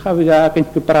nisjes, ga we graag in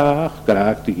de praag,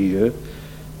 graag te geven.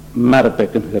 Maar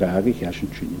bekken graag ik als een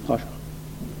zie niet dag.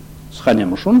 Schan je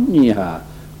maar zo'n niet ha,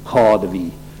 kade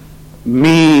wie.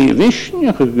 Mee wist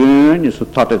je gewoon, je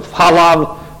tot het vallen,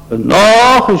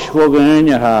 nog eens gewoon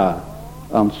je ha.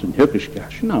 Aan zijn hupjes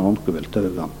kastje, nou, want ik wil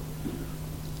terug gaan.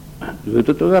 Doet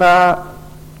het ook raar.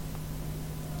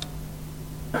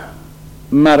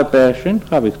 Maar persen,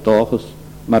 ga ik toch eens,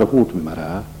 maar goed me maar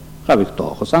ha, ga ik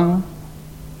toch eens aan.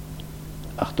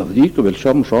 Ach, dat die, ik wil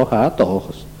soms zo gaan, toch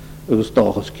eens. Ik wil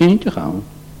toch eens kindje gaan.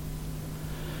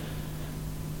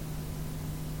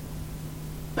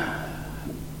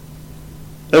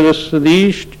 Het is het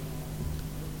eerst,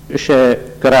 als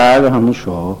je graag aan de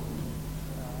show,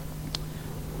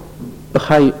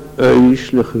 ga je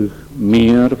uitsluchtig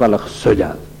meer wel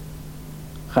zullen.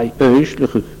 Ga je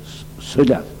uitsluchtig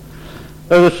zullen.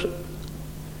 Het is,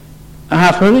 hij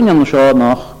heeft aan de show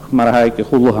nog, maar hij kan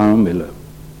goed gaan willen.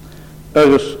 Het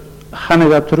is, ga je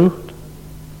dat terug?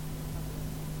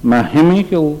 Maar hem ik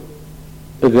wil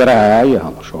graag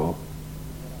aan de show.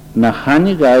 Dan ga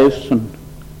je geest een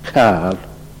kaal.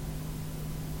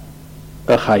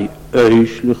 Ga je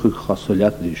uitsluchtig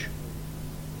gesollet is.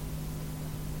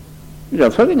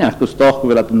 Ja, verder niet, dus toch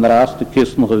wil het een raarste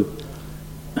kist nog.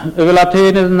 Wil het heen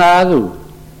in de nadoe.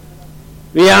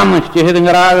 Wie anders, je hebt een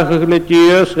graag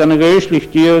geglitjeus, en een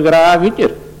uitsluchtig graag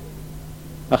ieder.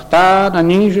 Ach, daar, dan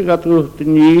niet, je gaat terug te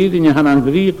niet, en je gaat aan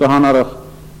Grieken,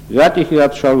 gaat je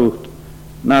gaat zo goed.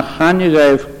 Dan ga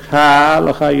je even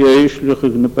kaal, ga je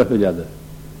uitsluchtig knippen geleden.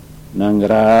 Dan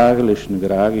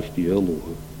graag is die heel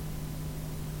lopen.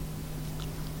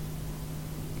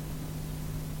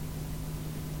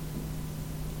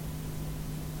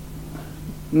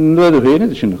 Nou, dat weet ik niet,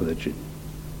 dat is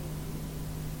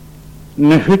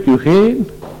nu goed je heen,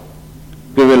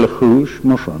 je wil goed,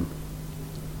 maar van.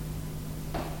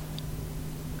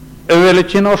 Je wil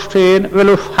het je nog steen, wil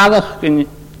je vadig in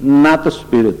natte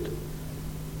spirit.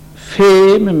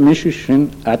 Veel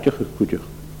mensen uit je gekoetje.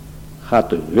 Gaat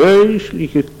de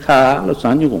huiselijke kale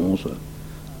aan je gonze.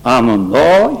 Aan een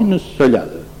nooit in de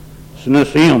solide. Zijn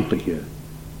zeemtige.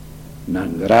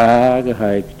 Dan graag ga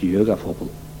ik die jeugd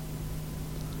afhoppelen.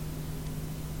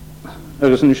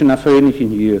 Er is niet een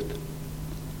vereniging in hier.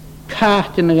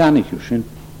 Kaartje naar gaan ik gezien.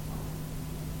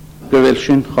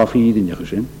 Gewelschen gaf hier in je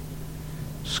gezin.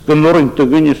 Skenoring te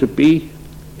gunnen ze pie.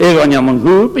 Ik ga niet mijn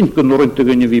groep in skenoring te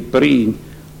gunnen wie prien.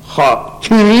 Ga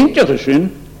kindje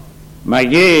gezien. Maar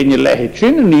je legt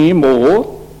je niet meer.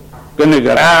 Kunnen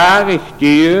graag ik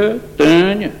die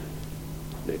tuinje.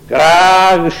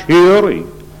 Graag schuring.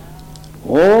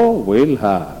 Oh, wil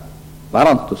haar.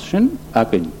 Waarom te zien?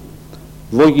 Akken.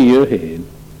 Wo je hierheen.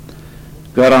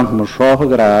 Garant me zo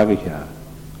graag ja.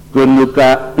 Kunnen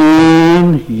ka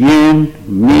een jen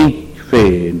niet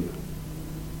veen.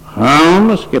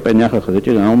 Anders, ik heb een jaar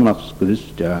geleden gaan naar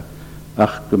Christus ja.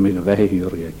 Ach, kom ik weg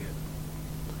hier ja.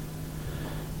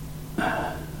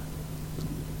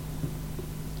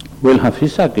 Wil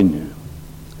hafisa kunnen.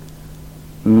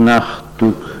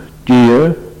 Nachtuk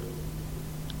dier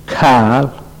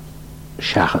kaal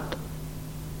schachet.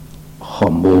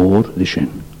 Gemoor dischen.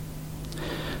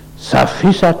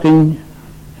 Safisa kunnen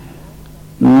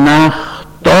nach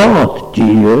dort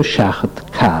dier schachet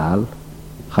kaal.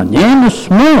 Gaan je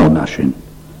smoor naschen.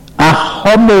 Ach,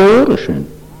 gemoor dischen.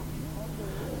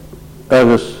 Er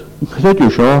is, weet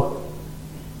je zo.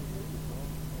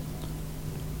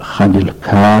 Gaan je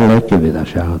kaal weer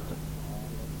schachet.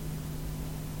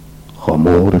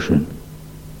 Gemoor dischen.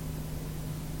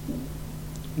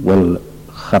 Wel,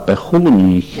 ga bij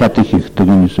goede gaat ik te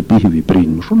doen ze bij wie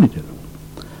brein maar zo niet.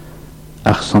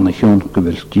 Ach, sanne gewoon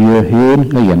gewelst je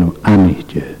heen ga je nou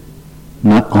aanetje.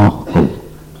 Na aanhol.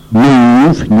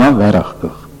 Neef na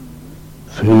werkig.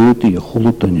 Vreet je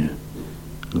goedtje.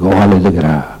 Goale de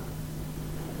gra.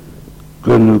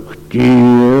 Geluk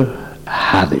je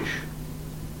hadisch.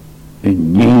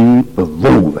 En niet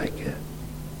bewoonwekken.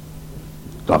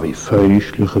 Dat we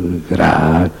vuistelijke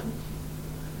graag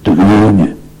te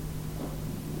groeien.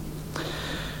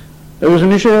 was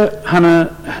an issue Hannah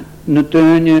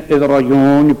Natanya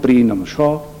Edrayon Prin on the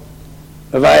shop.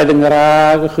 A weiding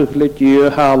rag, geflit you,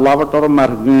 ha lavert or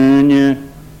margunia.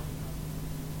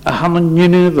 A hammon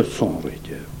you the son with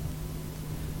you.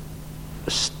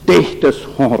 Status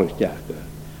horrid jacket.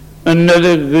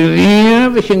 Another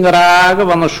green wishing rag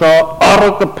on the shop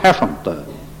or the passion.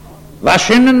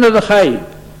 Washing into the high.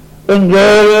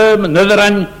 Another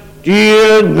and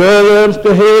dear girls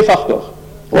to hay factor.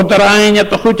 Wat de rein at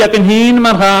de goed jak in heen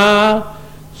maar ha.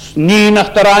 Snien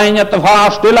nach de rein at de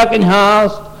vaar stilak in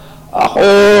haast. Ach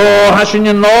oh, hasje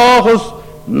je nog eens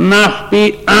nach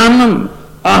die anem.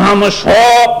 Aham een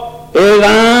schop.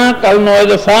 Al nooit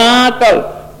de vakel.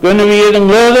 Kunnen we hier de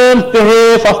girls te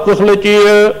hay factor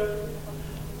glitje.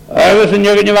 Ergens in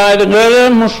je waai de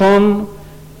girls moesten.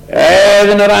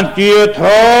 En er aan je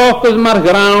trokken maar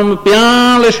graam.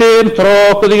 Piale scheen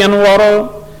trokken die aan worden.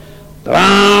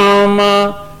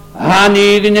 Drama,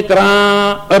 hani in je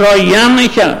kraan,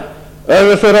 royanische,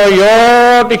 was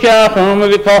royatische, komen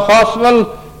we toch als wel,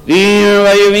 die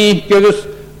wij winkjes,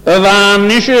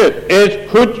 wanische, het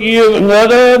goed je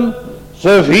gedaan,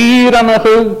 ze vieren nog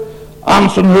aan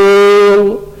zijn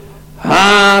hul,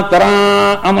 ha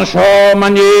kraan, aan de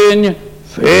schomanjen,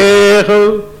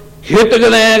 vegel,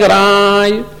 kittige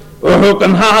graai, ook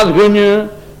een haat gunje,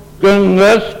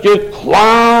 gungestje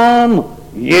klaam.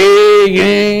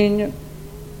 Ye,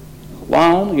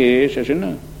 Clown, ye,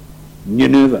 Shashina,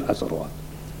 Nineveh as a rod.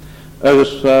 I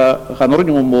was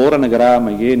Hanorin more and a gram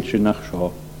again, Shinach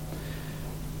Shaw.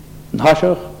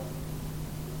 Hashach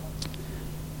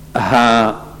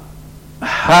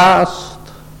hast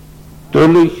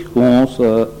dullig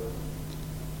onze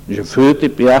je fühlte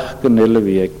Biachken elle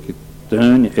Weg,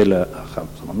 dun elle Acham.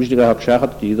 Misschien had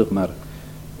Shachat ieder maar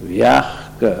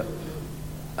Biachke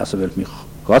as wel mich.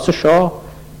 Gosse Shaw,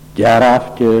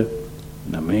 Jarafte,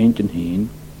 na meinten heen.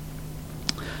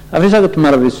 Wie sagt het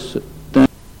maar wis.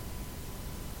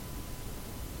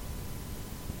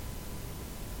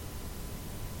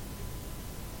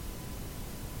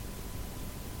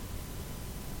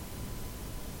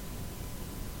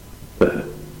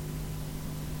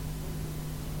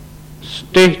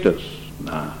 Status,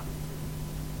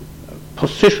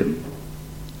 position.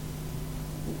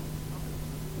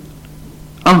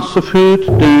 Ansefut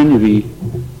deun wie,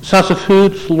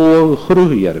 sasefut slow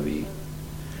groeier wie.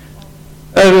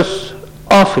 Is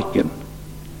African,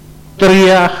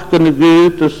 triach kunnen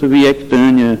goedes wie ik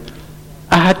deun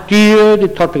a hat dier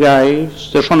die tot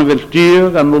geifs, der schon wil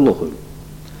dier aan nullugu.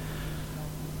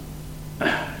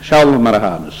 Shall maar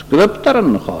gaan,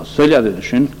 scripteren ga, zulja de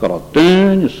schön karot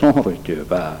deun, sonretje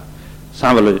ba.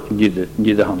 Samen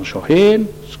niet de hand zo heen,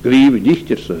 schrijven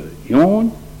dichters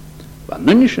jong, wat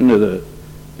nu is in de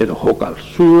het ook al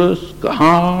zoes,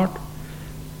 gehaard,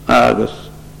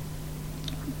 agus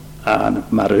aan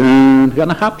maroon, gaan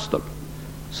hapstel.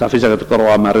 Safi zegt het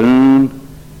karo maroon,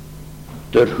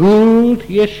 der hoed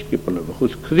jeskippelen, we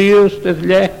goed kriest het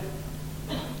le.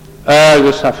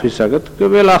 Agus safi zegt het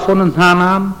gewil af van een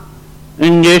hanaan,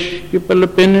 een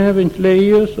jeskippelen binnen, wint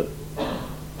lees.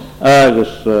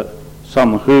 Agus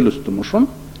samen huiles te moesten,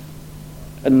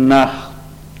 en nacht.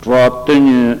 Wat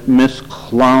je mis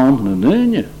clown en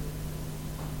dunje.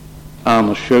 Aan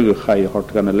de sugar ga je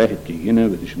hard gaan leggen tegen,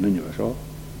 wat is een was zo.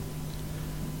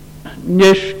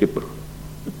 Neskipper,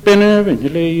 binnen ben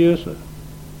je lees.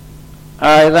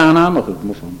 Hij dan aan nog het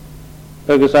moesten.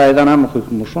 Ergens hij dan aan nog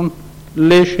het moesten.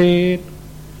 Lees het.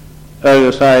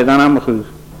 Ergens hij dan aan nog het.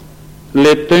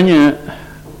 Leed dunje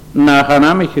na gaan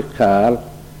aan met je kaal.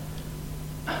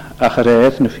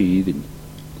 Acherijs en vieden.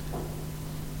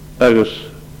 Ergens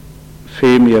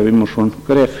Femia we moesten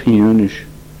greffionisch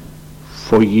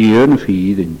voor jaren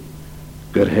vieren,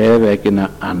 gerhevek naar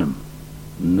Annem,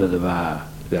 naar de waar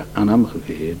de Annem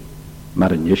gegeven,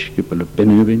 maar een jesje per de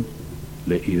binnenwin,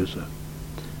 le Ierse.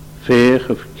 Veeg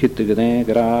of kittige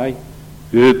graai,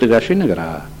 goede gasje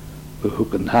graai, we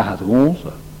hoeken haat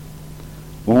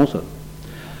onze.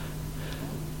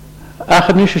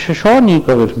 Ach, niet is schon niet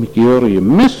over met jullie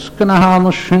miskene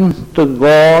hanen te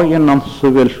gooien en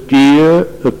ze wil dier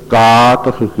een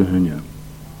kaartige gunje.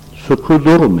 Zo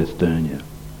kudur met dunje.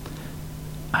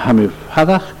 Ham je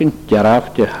vadag geen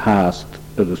jarafte haast,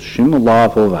 er is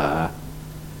schimmelafel waar.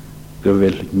 Je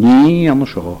wil niet aan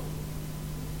zo.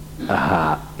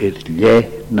 Aha, het le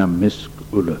na misk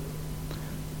ule.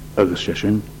 Er is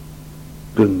schon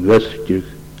gungustig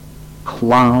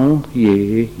clown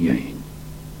je.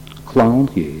 Clown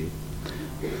je.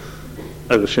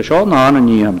 Er is zo na een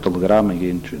niet hem telegrammen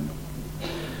geen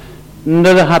tune.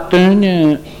 Dat had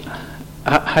toen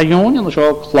hajon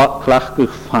zo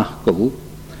klachtig fakkel.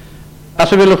 Als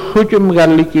ze willen goed om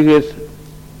Gaelic is,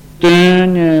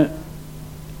 dyn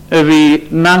y fi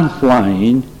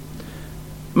nanghlain,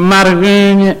 mae'r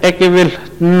gyn ag y fel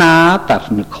nad ar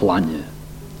y clanau.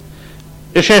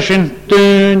 Ys eisiau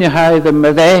dyn y haid y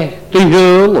medde, dy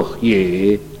hylwch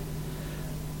ie,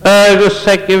 agos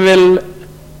ag y fel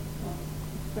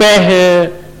behe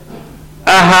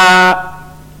a ha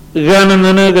gan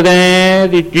yn y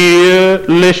gyded i dy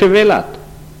lys y felad.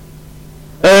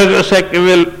 Agos ag y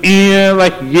fel un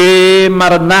fach ie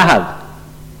mar nahad,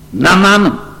 na man.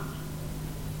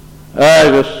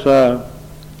 Agos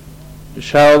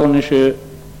siawl nes i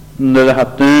nid ha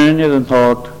dyn yn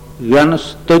thod gan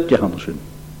ystydja hansyn,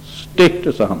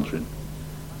 stydja sa hansyn.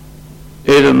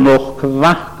 Yd yn noch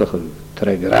cyfachgach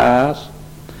tre gras,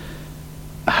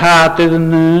 had yd yn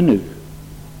nynig,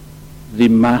 ddi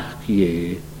mach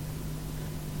ie,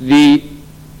 ddi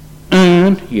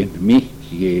yn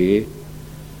mich ie,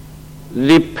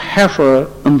 ddi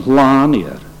pesar yn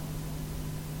hlaniar,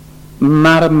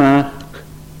 mar mach,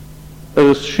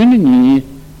 ys sy'n ni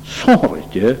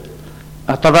soritje,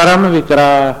 a ta varam vi gra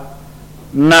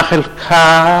nachel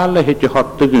kale het je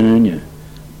hot de gunje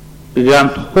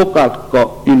gant hokal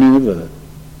ko inuwe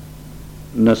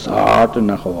na saad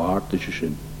na gewaard is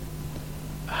sin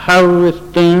how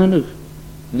it done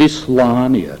this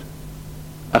lanier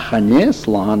a khane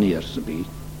slanier sbi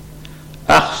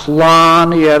ach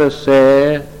slanier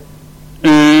se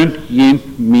un yin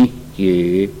mi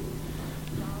ge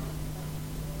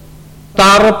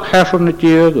dar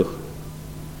personage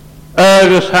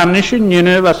agus hanis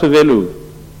nine was velu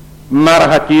mar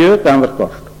hatie kan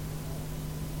verkost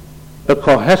e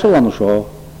ko hesel an so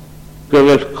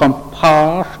gewel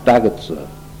kompas dagetse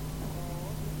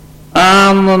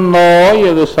an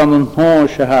noye de samen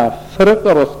hoche ha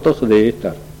frukkerochtig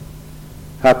leter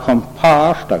ha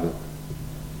kompas daget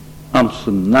am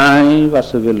snai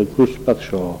was velu kuspat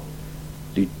so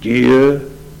die dieu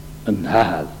en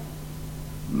had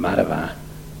marva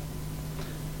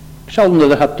Sjálfum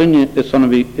það hattunni er svona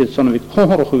við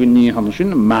kohorchu við ní hann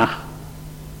sin mach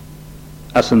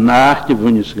as nátti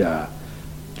vunnisga.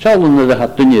 Sjálfum það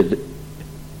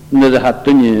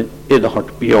hattunni er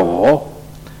hart bjó.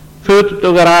 Fötu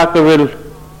du garaka vil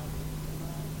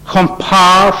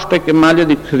kompast ekki malja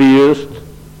di Krist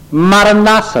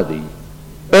maranasa di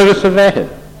ögus vehe.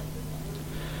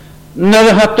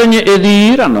 Nöðu hattunni er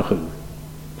dýra nokku.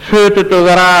 Fötu du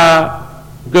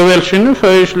garaka vil sinu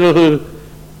föysluhu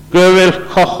Gewel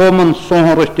kochomen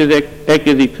sonrustig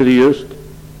ekki di Krist,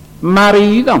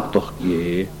 maridan toch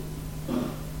je.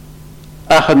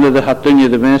 Ach ne de hatunje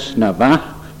de mens na bach,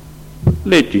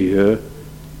 let je.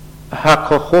 Ha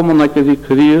kochomen ekki di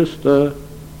Krist,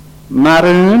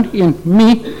 marun in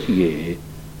mit je.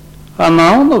 Ha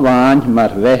nou de waan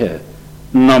maar wehe,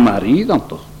 no maridan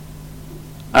toch.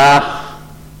 Ach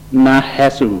na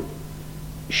hesu,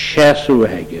 shesu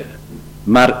hege.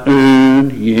 Maar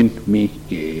een mich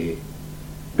ge,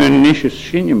 een nisjes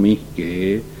sinje mich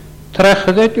ge,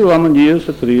 trechdet u aan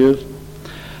Jezus Christus.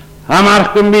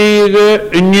 Hamarken bide,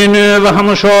 een we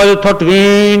gaan zo tot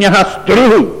geen je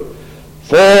hastru,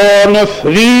 voor een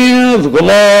vriend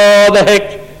glade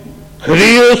hek,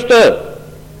 Christus,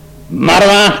 maar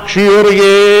wacht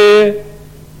je.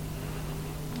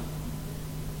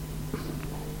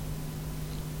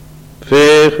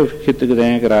 Veeg of kitte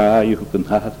gedenk ra, je kunt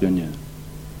haat kunnen.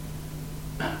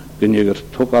 Kun je er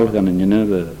toch al gaan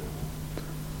in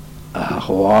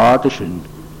gewaad is een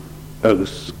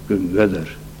ergens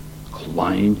gewedder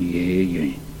klein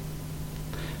je.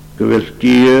 Geweld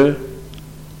die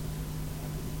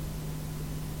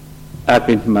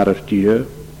akint maar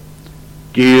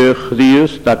die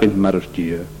Christus akint maar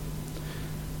die.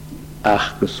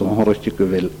 Ach gezondig je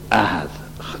geweld ahad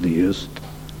Christus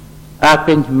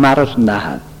akint maar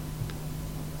nahad.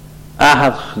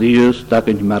 Ahad Christus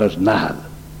akint maar nahad.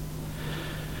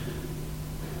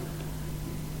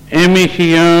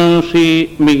 Emichiansi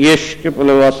migeske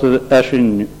was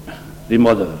ashin die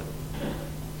mother.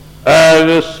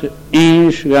 Agus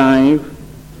inschrijf.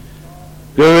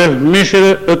 Geweld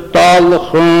misere het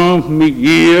talige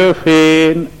migier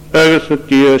veen agus het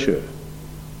tierse.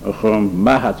 Gewoon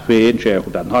mahat veen zeg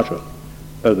dan hasje.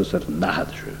 Agus het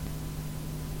nahatje.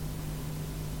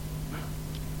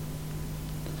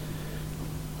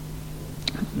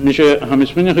 Nische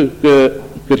hamisminnig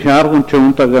Gerhargen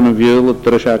tjonta gaan veel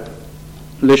terug.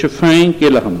 Lesje fijn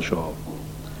kelen show.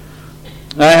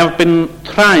 I have been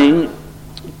trying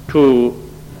to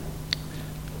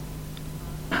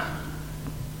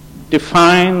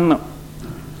define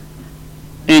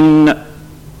in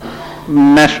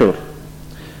measure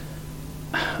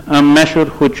a measure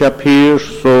which appears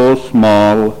so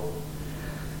small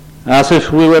as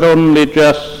if we were only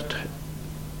just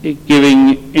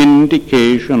giving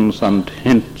indications and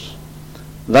hints.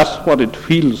 That's what it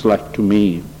feels like to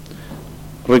me,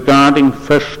 regarding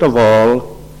first of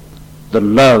all the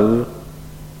love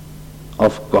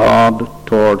of God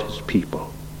toward his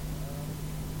people.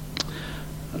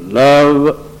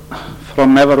 Love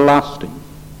from everlasting,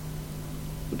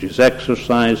 which is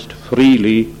exercised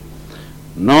freely,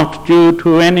 not due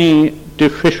to any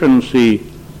deficiency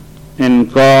in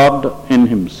God in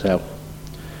himself,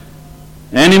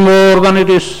 any more than it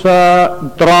is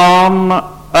drawn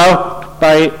out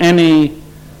by any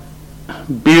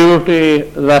beauty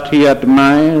that he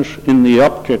admires in the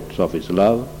objects of his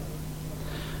love.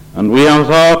 And we have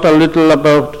thought a little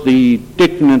about the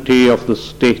dignity of the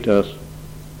status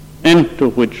into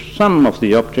which some of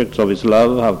the objects of his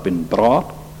love have been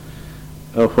brought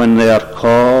when they are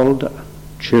called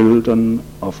children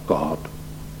of God.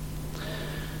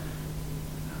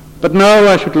 But now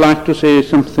I should like to say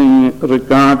something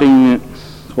regarding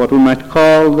what we might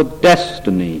call the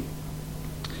destiny.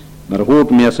 Mar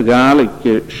hwyd mi as y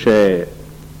Gaelic she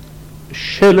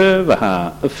shile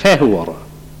ha y fehwr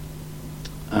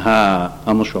ha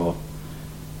am sio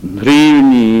nhrif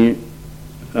ni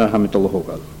ha mi dol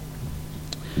hogal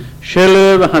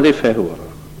shile ha di fehwr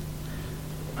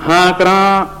ha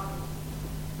gra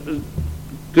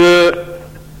gy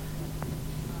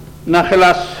na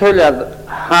chyla syliad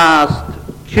haast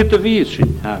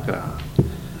cytafysyn ha gra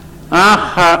ach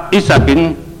ha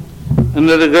isagin yn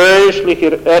yr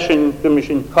geislicher esyn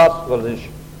gymysyn cosfodys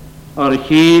ar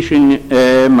hysyn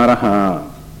mar a ha.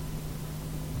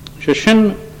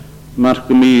 Sy'n mar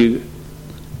gymig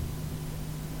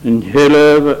yn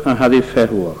hylef a haddi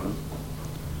fehwr.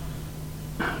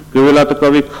 Gwylad y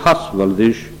gofi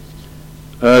cosfodys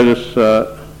agos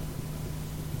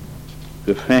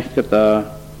gyffechgyd a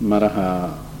mar a ha.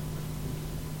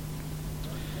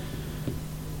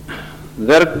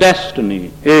 Their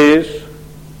destiny is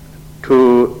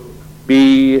to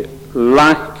be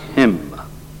like him,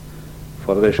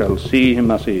 for they shall see him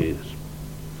as he is.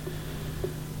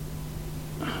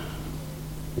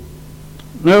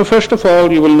 Now, first of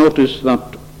all, you will notice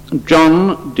that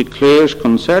John declares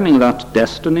concerning that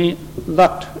destiny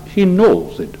that he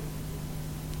knows it.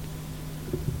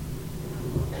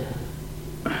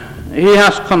 He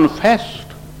has confessed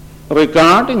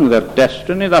regarding their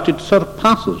destiny that it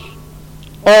surpasses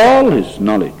all his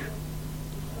knowledge.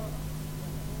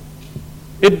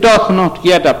 It doth not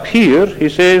yet appear, he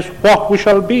says, what we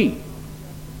shall be.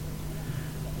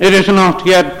 It is not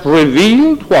yet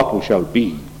revealed what we shall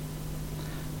be.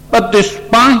 But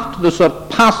despite the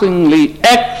surpassingly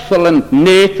excellent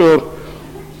nature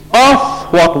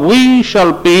of what we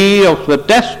shall be, of the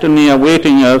destiny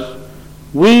awaiting us,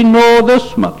 we know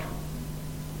this much.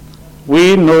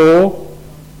 We know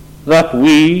that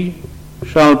we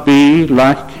shall be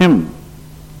like him.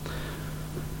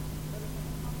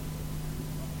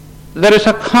 There is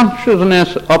a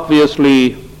consciousness,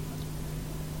 obviously,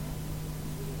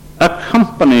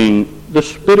 accompanying the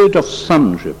spirit of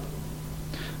sonship,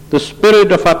 the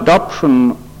spirit of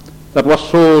adoption that was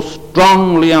so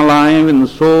strongly alive in the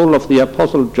soul of the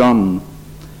Apostle John,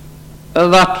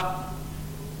 that,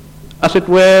 as it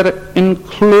were,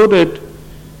 included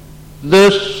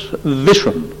this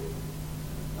vision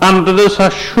and this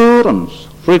assurance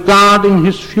regarding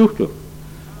his future,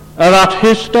 that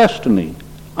his destiny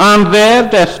and their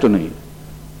destiny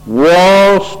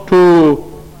was to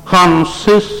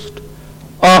consist of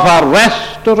a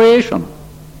restoration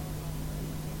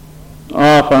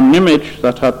of an image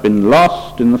that had been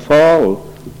lost in the fall.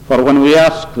 For when we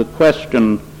ask the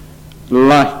question,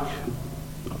 like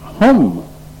whom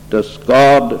has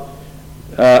God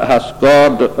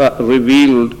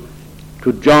revealed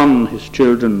to John his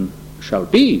children shall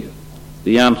be,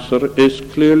 the answer is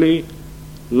clearly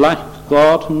like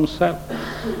God himself,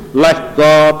 like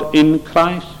God in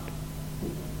Christ.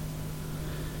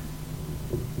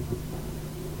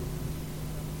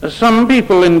 Some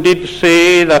people indeed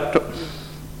say that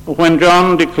when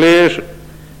John declares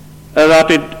that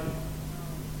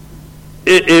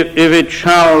if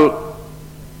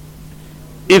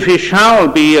he shall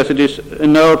be, as it is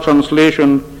in our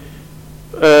translation,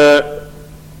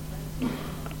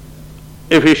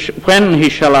 when he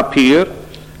shall appear,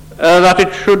 that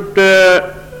it should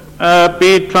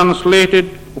be translated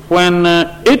when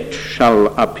it shall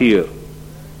appear.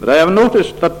 But I have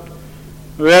noticed that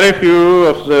very few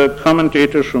of the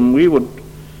commentators whom we would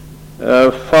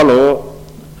follow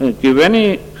give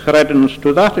any credence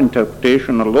to that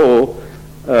interpretation, although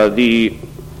the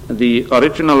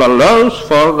original allows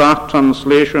for that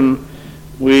translation.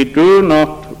 We do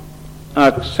not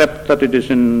accept that it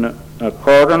is in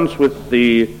accordance with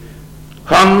the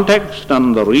context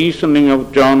and the reasoning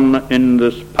of John in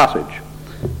this passage,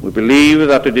 we believe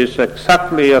that it is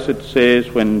exactly as it says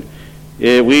when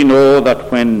we know that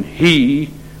when he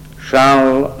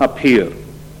shall appear,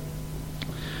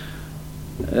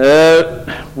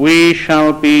 we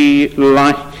shall be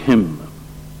like him.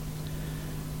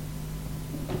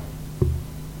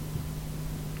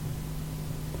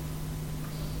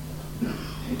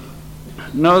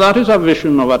 Now that is a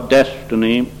vision of a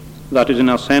destiny that is in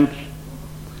a sense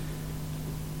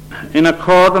in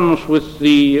accordance with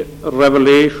the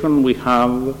revelation we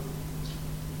have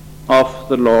of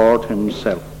the Lord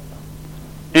himself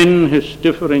in his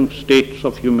differing states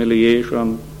of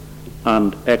humiliation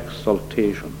and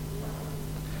exaltation.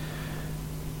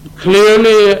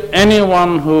 Clearly,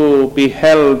 anyone who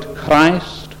beheld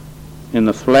Christ in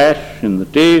the flesh in the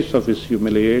days of his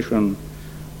humiliation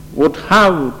would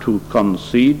have to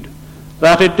concede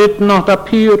that it did not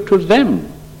appear to them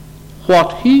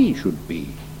what he should be.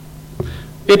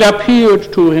 It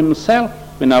appeared to himself,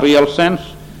 in a real sense,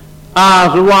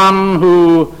 as one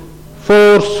who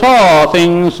foresaw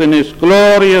things in his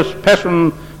glorious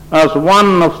passion as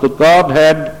one of the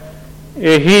Godhead.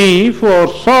 He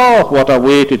foresaw what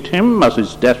awaited him as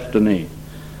his destiny.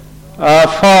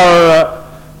 For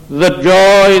the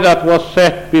joy that was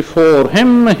set before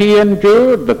him, he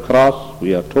endured the cross,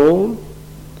 we are told.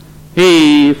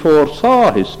 He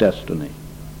foresaw his destiny.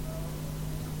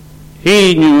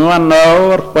 He knew an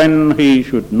hour when he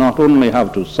should not only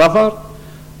have to suffer,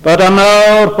 but an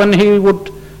hour when he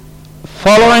would,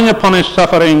 following upon his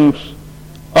sufferings,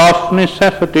 of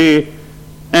necessity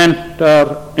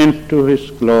enter into his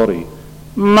glory.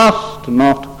 Must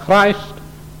not Christ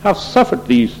have suffered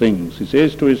these things, he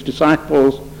says to his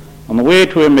disciples on the way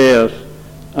to Emmaus,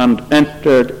 and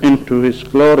entered into his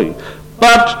glory?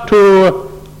 But to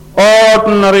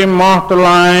ordinary mortal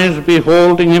eyes,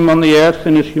 beholding him on the earth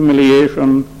in his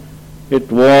humiliation,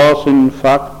 it was in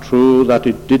fact true that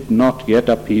it did not yet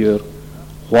appear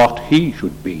what he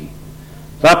should be,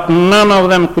 that none of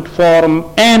them could form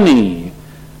any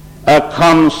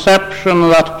conception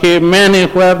that came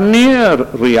anywhere near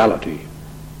reality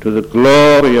to the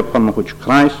glory upon which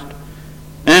Christ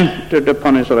entered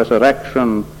upon his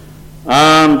resurrection,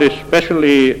 and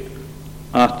especially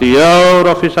at the hour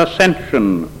of his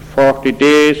ascension 40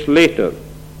 days later.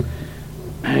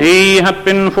 He had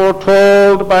been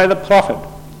foretold by the prophet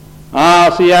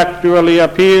as he actually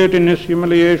appeared in his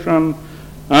humiliation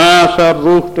as a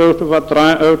root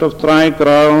out of dry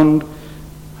ground,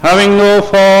 having no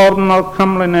form nor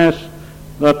comeliness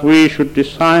that we should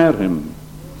desire him.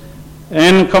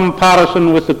 In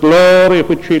comparison with the glory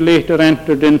which he later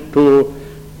entered into,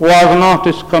 was not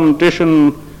his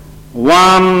condition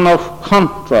one of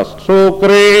contrast, so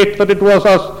great that it was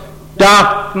as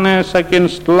darkness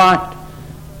against light,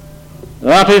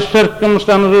 that his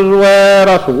circumstances were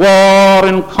as war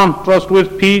in contrast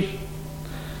with peace,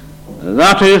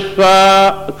 that his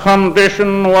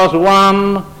condition was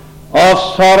one of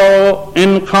sorrow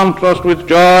in contrast with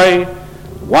joy,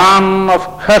 one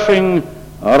of cursing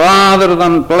rather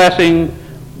than blessing,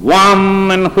 one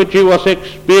in which he was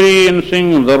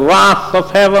experiencing the wrath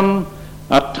of heaven,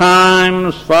 at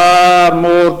times far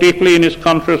more deeply in his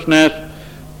consciousness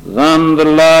than the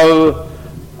love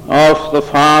of the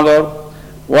Father.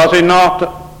 Was he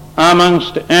not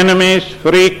amongst enemies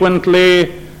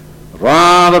frequently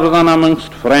rather than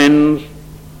amongst friends,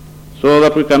 so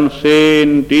that we can say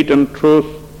in deed and truth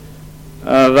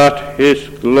that his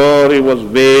glory was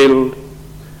veiled?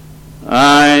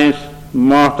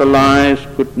 Mortal eyes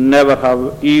could never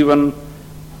have even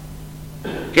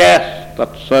guessed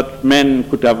that such men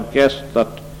could have guessed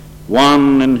that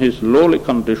one in his lowly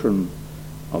condition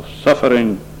of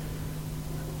suffering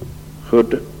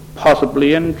could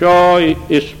possibly enjoy,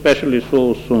 especially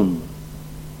so soon,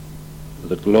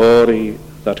 the glory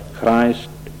that Christ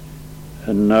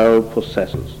now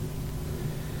possesses.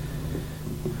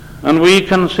 And we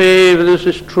can say that this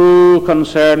is true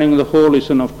concerning the Holy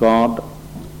Son of God.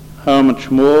 How much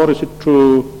more is it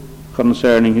true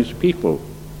concerning his people?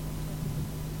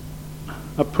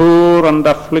 A poor and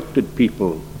afflicted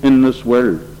people in this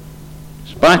world,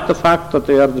 despite the fact that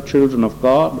they are the children of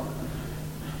God,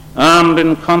 and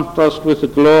in contrast with the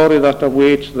glory that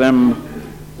awaits them,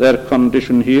 their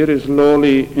condition here is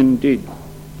lowly indeed.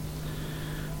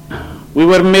 We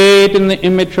were made in the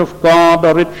image of God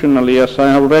originally, as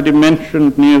I already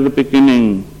mentioned near the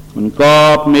beginning. When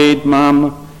God made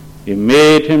man, he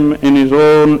made him in his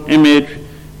own image,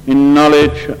 in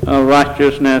knowledge,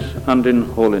 righteousness, and in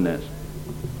holiness.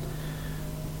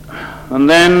 And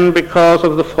then, because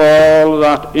of the fall,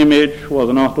 that image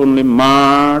was not only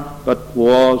marred, but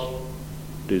was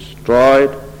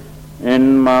destroyed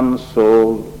in man's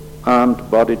soul and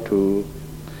body too.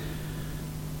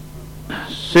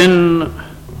 Sin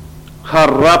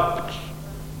corrupts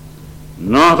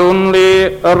not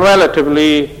only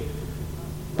relatively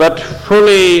but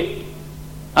fully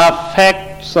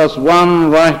affects, as one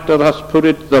writer has put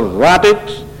it, the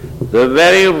radix, the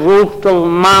very root of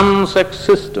man's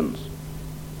existence,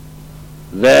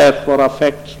 therefore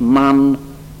affects man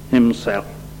himself.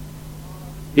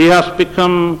 He has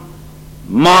become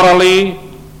morally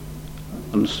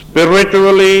and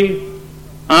spiritually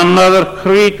another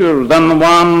creature than the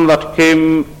one that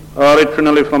came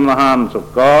originally from the hands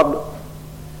of God.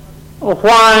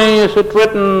 Why is it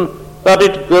written that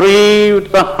it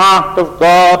grieved the heart of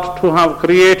God to have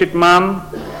created man?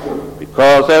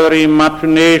 Because every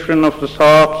imagination of the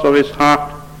thoughts of his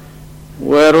heart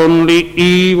were only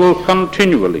evil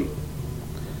continually.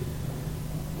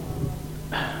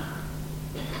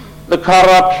 The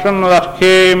corruption that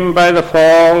came by the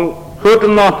fall could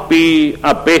not be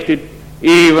abated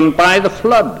even by the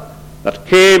flood that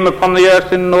came upon the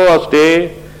earth in Noah's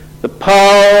day. The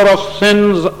power of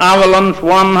sin's avalanche,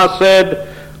 one has said,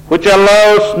 which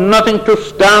allows nothing to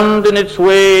stand in its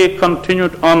way,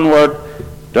 continued onward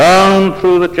down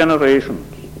through the generations.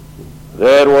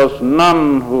 There was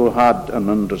none who had an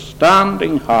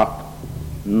understanding heart,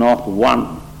 not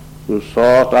one who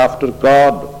sought after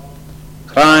God.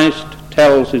 Christ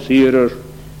tells his hearers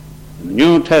in the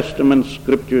New Testament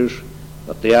scriptures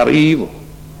that they are evil.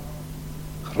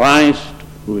 Christ,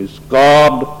 who is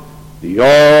God, the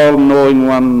all-knowing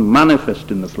one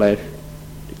manifest in the flesh,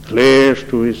 declares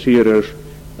to his hearers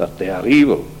that they are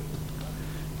evil.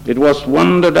 It was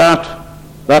wondered at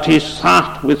that he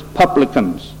sat with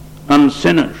publicans and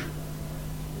sinners.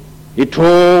 He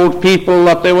told people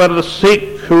that they were the sick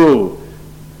who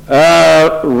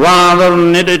rather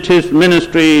needed his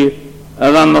ministry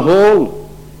than the whole.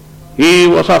 He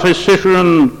was a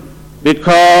physician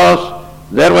because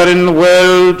there were in the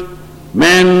world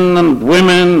men and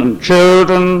women and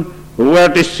children who were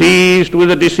diseased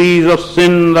with a disease of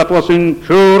sin that was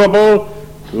incurable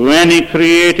to any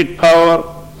created power.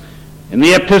 In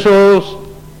the epistles,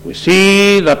 we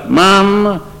see that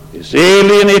man is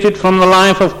alienated from the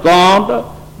life of God,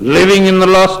 living in the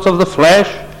lusts of the flesh,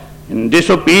 in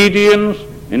disobedience,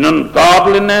 in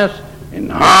ungodliness, in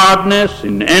hardness,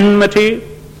 in enmity.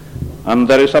 And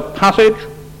there is a passage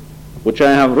which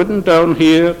I have written down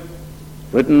here,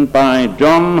 written by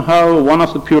John Howe, one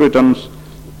of the Puritans.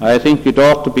 I think it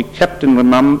ought to be kept in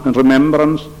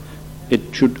remembrance.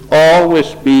 It should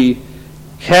always be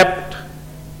kept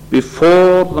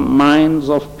before the minds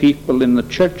of people in the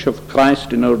Church of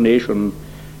Christ in our nation,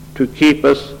 to keep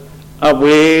us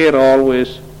aware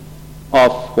always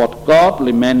of what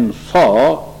godly men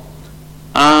saw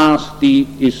as the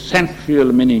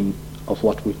essential meaning of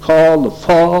what we call the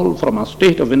fall from a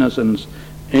state of innocence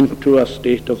into a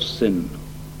state of sin.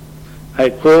 I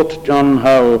quote John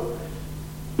Howe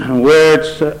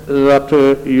words that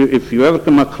if you ever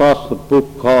come across the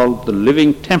book called The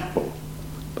Living Temple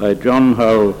by John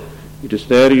Howe, it is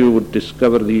there you would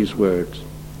discover these words.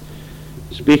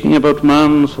 Speaking about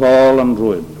man's fall and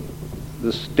ruin,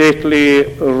 the stately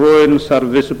ruins are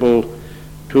visible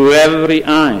to every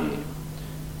eye,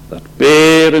 that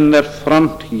bear in their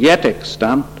front yet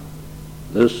extant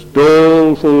this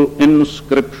doleful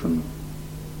inscription,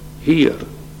 "Here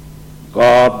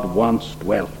God once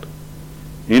dwelt."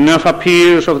 Enough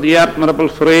appears of the admirable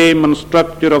frame and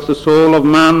structure of the soul of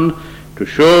man to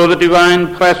show the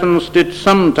divine presence did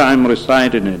sometime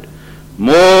reside in it,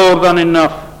 more than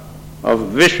enough of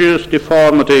vicious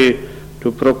deformity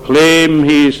to proclaim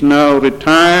he is now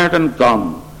retired and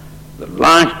gone. The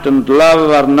light and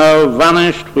love are now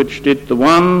vanished, which did the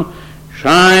one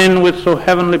shine with so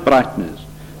heavenly brightness,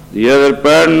 the other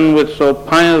burn with so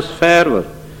pious fervour.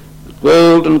 The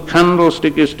golden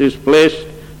candlestick is displaced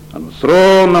and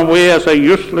thrown away as a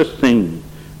useless thing,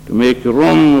 to make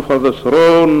room for the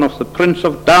throne of the Prince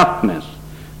of Darkness.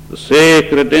 The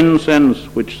sacred incense,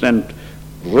 which sent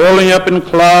rolling up in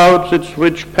clouds its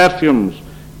rich perfumes,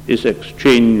 is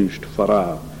exchanged for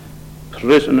a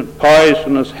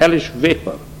poisonous hellish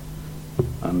vapour.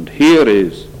 And here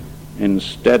is,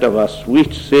 instead of a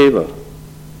sweet savour,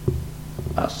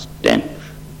 a stench.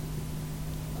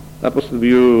 That was the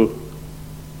view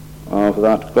of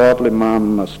that godly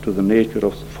man as to the nature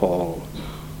of the fall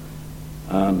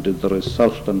and the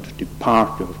resultant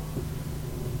departure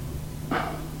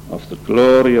of the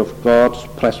glory of God's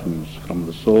presence from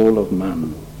the soul of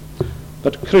man.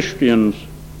 But Christians,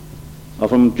 of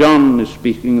whom John is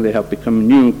speaking, they have become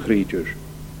new creatures.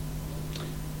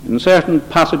 In certain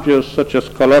passages, such as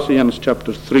Colossians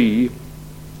chapter 3,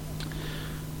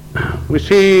 We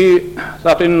see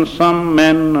that in some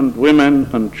men and women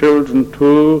and children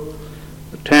too,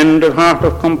 the tender heart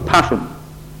of compassion,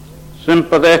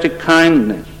 sympathetic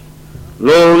kindness,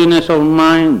 lowliness of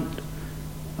mind,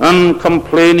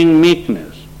 uncomplaining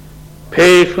meekness,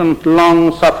 patient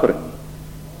long-suffering,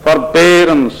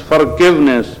 forbearance,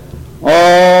 forgiveness,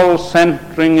 all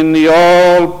centering in the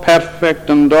all-perfect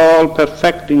and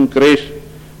all-perfecting grace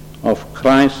of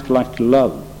Christ-like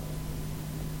love.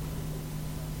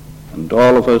 And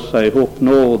all of us, I hope,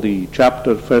 know the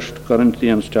chapter, 1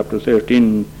 Corinthians chapter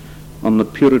 13, on the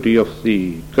purity of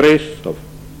the grace of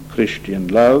Christian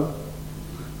love.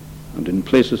 And in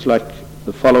places like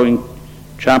the following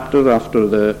chapter, after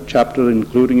the chapter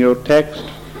including your text,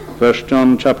 1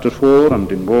 John chapter 4 and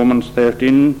in Romans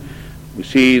 13, we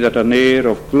see that an heir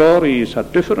of glory is a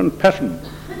different person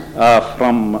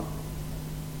from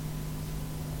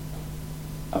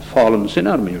a fallen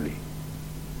sinner merely.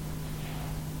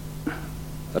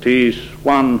 That he is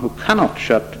one who cannot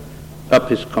shut up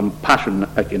his compassion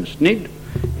against need.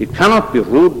 He cannot be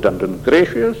rude and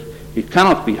ungracious. He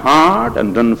cannot be hard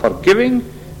and unforgiving,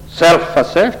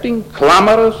 self-asserting,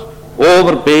 clamorous,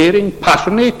 overbearing,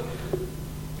 passionate,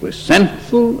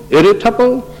 resentful,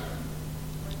 irritable,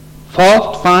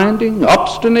 fault-finding,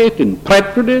 obstinate in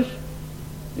prejudice,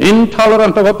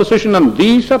 intolerant of opposition. And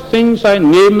these are things, I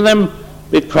name them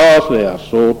because they are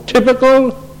so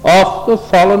typical of the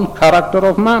fallen character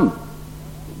of man.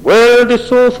 The world is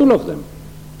so full of them.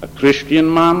 A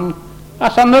Christian man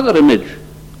has another image,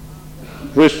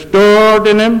 restored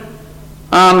in him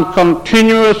and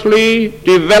continuously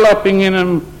developing in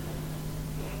him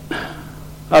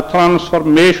a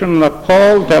transformation that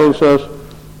Paul tells us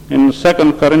in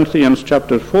 2 Corinthians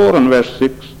chapter 4 and verse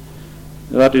 6,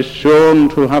 that is shown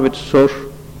to have its source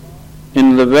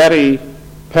in the very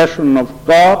person of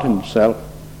God himself,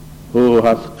 who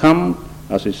hath come,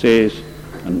 as he says,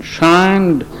 and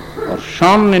shined or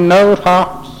shone in our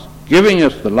hearts, giving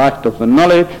us the light of the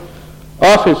knowledge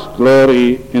of his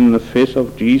glory in the face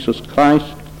of Jesus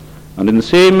Christ. And in the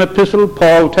same epistle,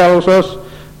 Paul tells us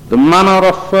the manner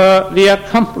of the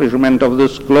accomplishment of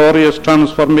this glorious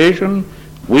transformation.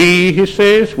 We, he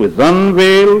says, with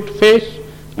unveiled face,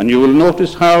 and you will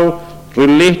notice how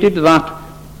related that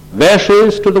verse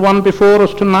is to the one before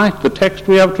us tonight, the text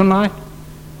we have tonight.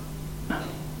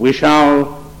 We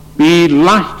shall be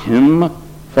like him,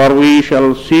 for we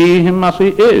shall see him as he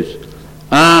is.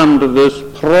 And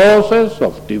this process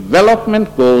of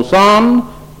development goes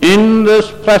on in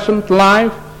this present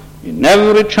life, in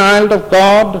every child of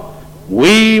God.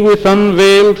 We, with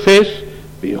unveiled face,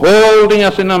 beholding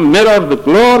as in a mirror the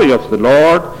glory of the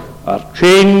Lord, are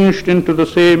changed into the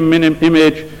same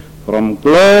image from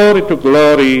glory to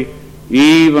glory,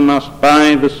 even as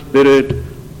by the Spirit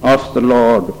of the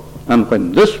Lord. And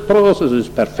when this process is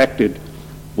perfected,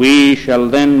 we shall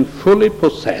then fully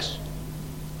possess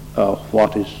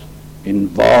what is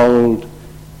involved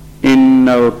in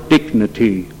our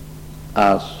dignity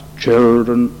as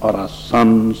children or as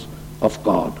sons of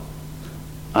God.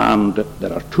 And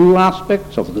there are two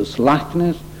aspects of this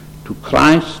likeness to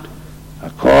Christ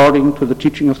according to the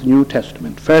teaching of the New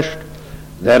Testament. First,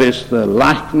 there is the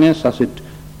likeness as it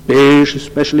bears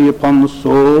especially upon the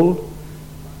soul,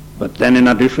 but then in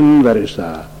addition there is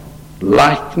a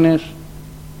likeness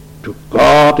to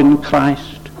God in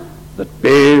Christ that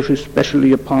bears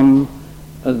especially upon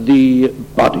the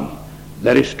body.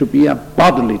 There is to be a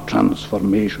bodily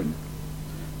transformation.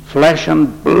 Flesh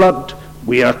and blood,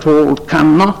 we are told,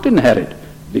 cannot inherit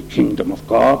the kingdom of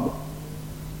God.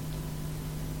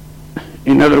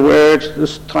 In other words,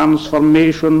 this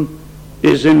transformation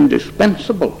is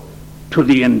indispensable to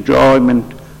the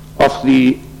enjoyment of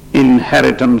the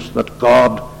inheritance that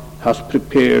God has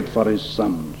prepared for his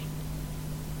sons.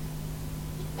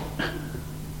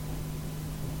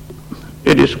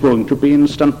 It is going to be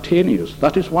instantaneous.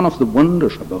 That is one of the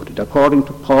wonders about it, according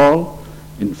to Paul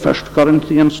in 1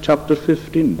 Corinthians chapter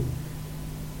 15.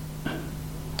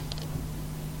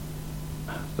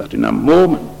 That in a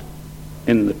moment,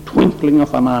 in the twinkling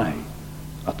of an eye,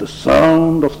 at the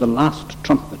sound of the last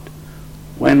trumpet,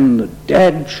 when the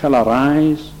dead shall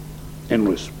arise in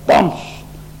response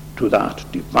to that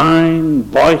divine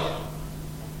voice,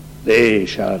 they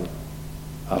shall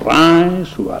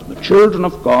arise who are the children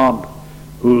of God,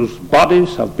 whose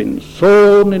bodies have been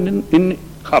sown in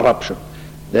corruption.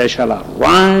 They shall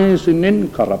arise in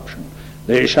incorruption.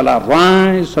 They shall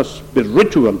arise as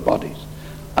spiritual bodies,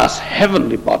 as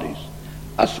heavenly bodies,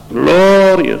 as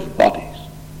glorious bodies,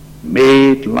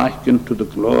 made like unto the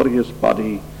glorious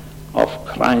body of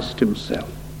Christ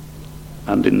himself.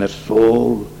 And in their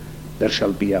soul there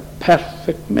shall be a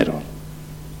perfect mirror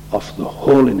of the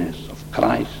holiness of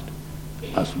Christ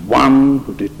as one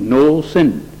who did no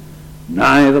sin,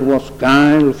 neither was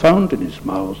guile found in his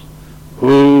mouth,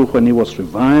 who, when he was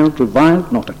reviled,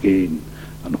 reviled not again,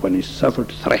 and when he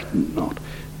suffered, threatened not.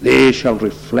 They shall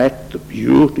reflect the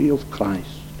beauty of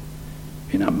Christ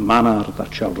in a manner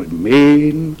that shall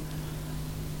remain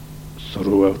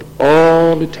throughout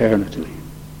all eternity,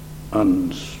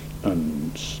 unstained,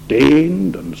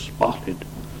 unspotted,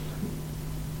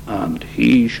 and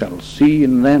he shall see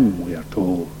in them, we are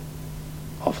told,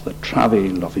 of the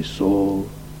travail of his soul,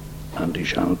 and he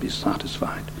shall be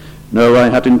satisfied. Now, I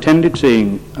had intended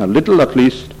saying a little at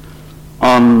least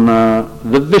on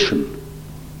the vision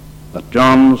that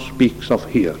John speaks of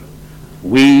here.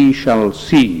 We shall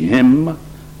see him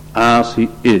as he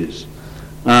is.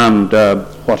 And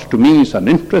what to me is an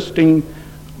interesting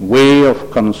way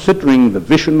of considering the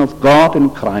vision of God in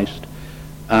Christ,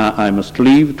 I must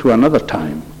leave to another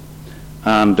time.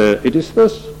 And it is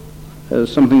this,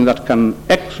 something that can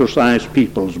exercise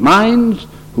people's minds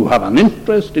who have an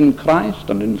interest in Christ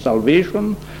and in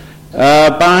salvation,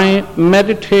 by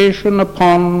meditation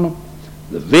upon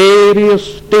the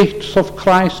various states of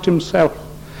Christ himself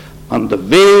and the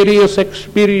various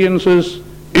experiences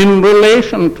in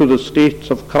relation to the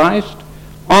states of Christ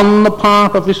on the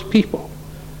part of his people.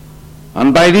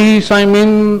 And by these I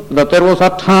mean that there was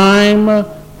a time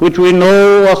which we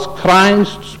know as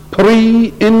Christ's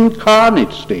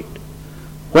pre-incarnate state,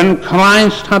 when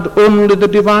Christ had only the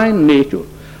divine nature,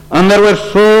 and there were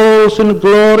souls in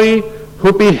glory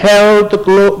who beheld the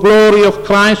glory of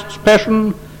Christ's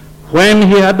passion when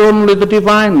he had only the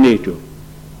divine nature.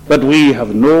 But we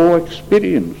have no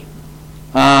experience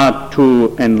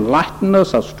to enlighten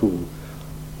us as to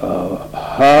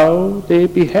how they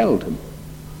beheld him,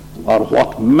 or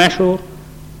what measure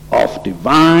of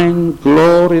divine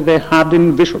glory they had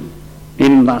in vision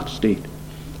in that state.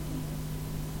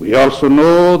 We also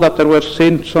know that there were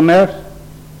saints on earth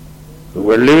who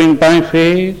were living by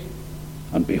faith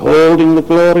and beholding the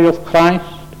glory of Christ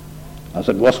as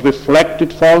it was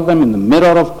reflected for them in the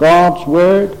mirror of God's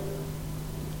Word.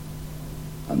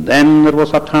 And then there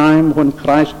was a time when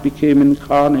Christ became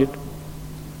incarnate,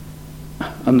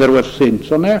 and there were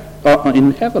saints on earth,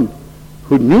 in heaven,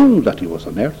 who knew that he was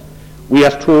on earth. We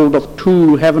are told of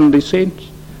 2 heavenly saints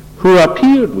who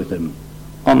appeared with him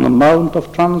on the Mount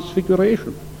of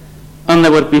Transfiguration, and they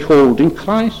were beholding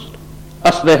Christ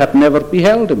as they had never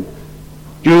beheld him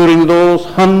during those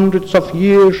hundreds of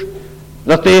years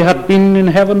that they had been in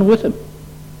heaven with him,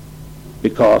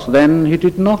 because then he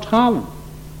did not have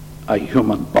a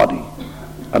human body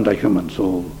and a human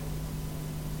soul.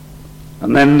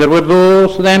 And then there were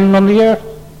those then on the earth,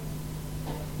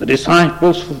 the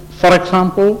disciples, for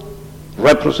example,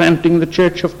 representing the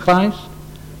Church of Christ.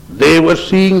 They were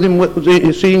seeing him with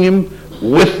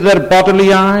their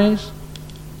bodily eyes,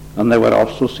 and they were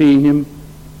also seeing him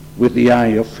with the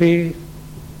eye of faith.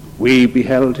 We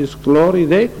beheld his glory,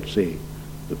 they could say,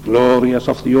 the glory as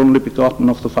of the only begotten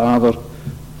of the Father,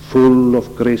 full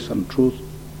of grace and truth.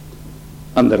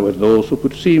 And there were those who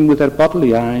could see him with their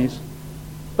bodily eyes,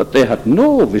 but they had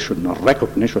no vision or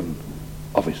recognition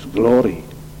of his glory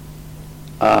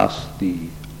as the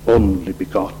only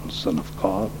begotten Son of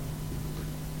God.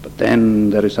 But then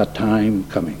there is a time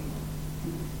coming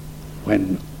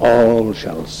when all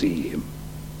shall see him.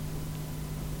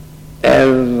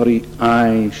 Every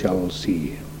eye shall see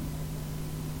him.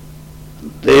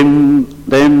 And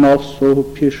them also who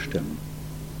pierced him.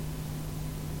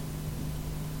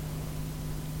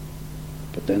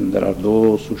 But then there are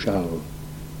those who shall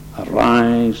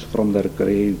arise from their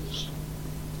graves,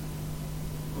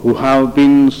 who have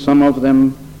been, some of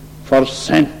them, for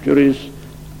centuries,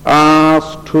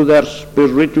 as to their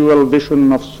spiritual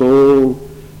vision of soul,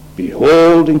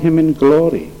 beholding him in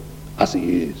glory as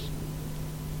he is.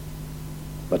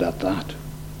 But at that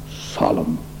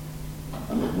solemn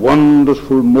and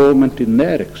wonderful moment in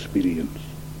their experience,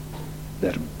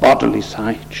 their bodily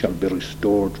sight shall be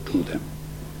restored to them,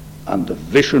 and the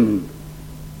vision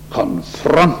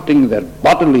confronting their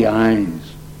bodily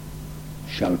eyes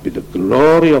shall be the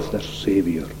glory of their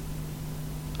Saviour,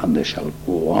 and they shall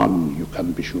go on, you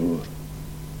can be sure,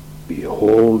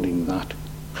 beholding that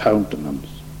countenance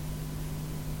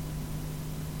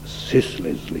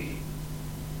ceaselessly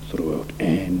throughout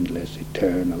endless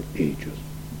eternal ages.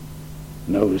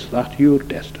 Now, is that your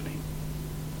destiny?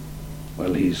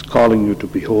 Well, he's calling you to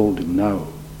behold him now.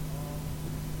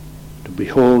 To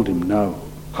behold him now.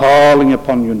 Calling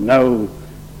upon you now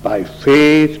by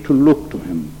faith to look to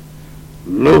him.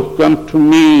 Look unto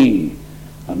me,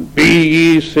 and be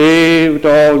ye saved,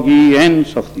 all ye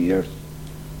ends of the earth.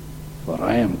 For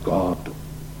I am God,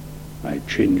 I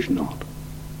change not.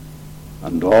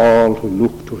 And all who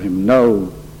look to him now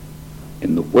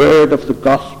in the word of the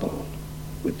gospel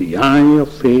with the eye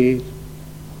of faith,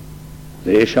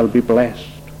 they shall be blessed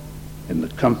in the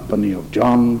company of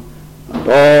John and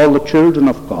all the children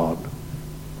of God,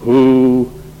 who,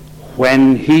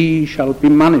 when he shall be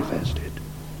manifested,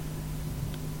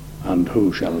 and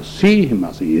who shall see him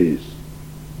as he is,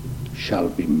 shall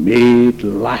be made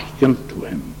like unto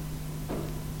him,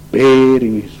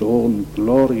 bearing his own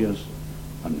glorious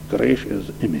and gracious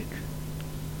image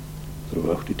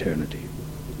throughout eternity.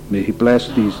 May he bless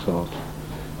these thoughts.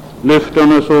 Lift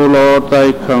on us, O Lord,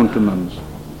 thy countenance.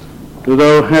 Do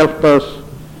thou help us,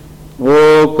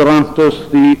 O grant us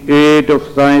the aid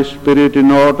of thy Spirit in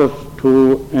order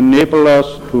to enable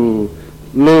us to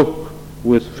look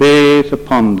with faith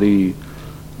upon thee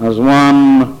as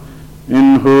one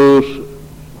in whose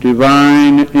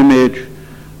divine image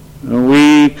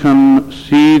we can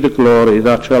see the glory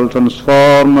that shall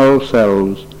transform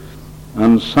ourselves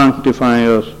and sanctify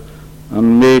us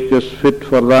and make us fit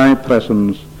for thy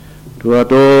presence, to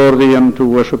adore thee and to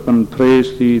worship and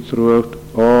praise thee throughout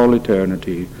all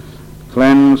eternity.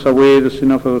 Cleanse away the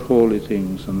sin of our holy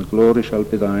things, and the glory shall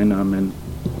be thine. Amen.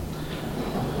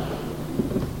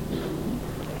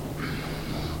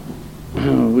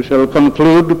 We shall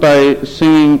conclude by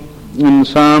singing in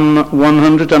Psalm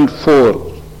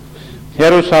 104.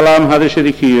 Jerusalem hadde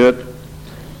shirikiyat,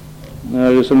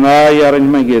 agus an áiaran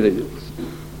megiddig.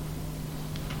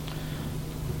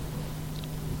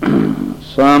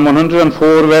 Psalm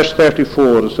 104, verse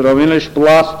 34. So Ravinish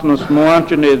blast nas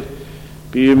moantinid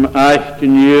bím aicht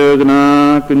in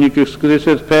jögna, gynnig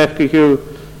sgrisid pechgichu,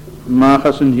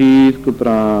 machas yn hyd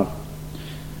gybraf.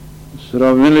 So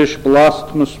Ravinish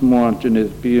blast nas moantinid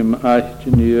bím aicht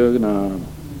in jögna.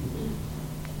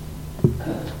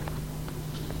 Amen.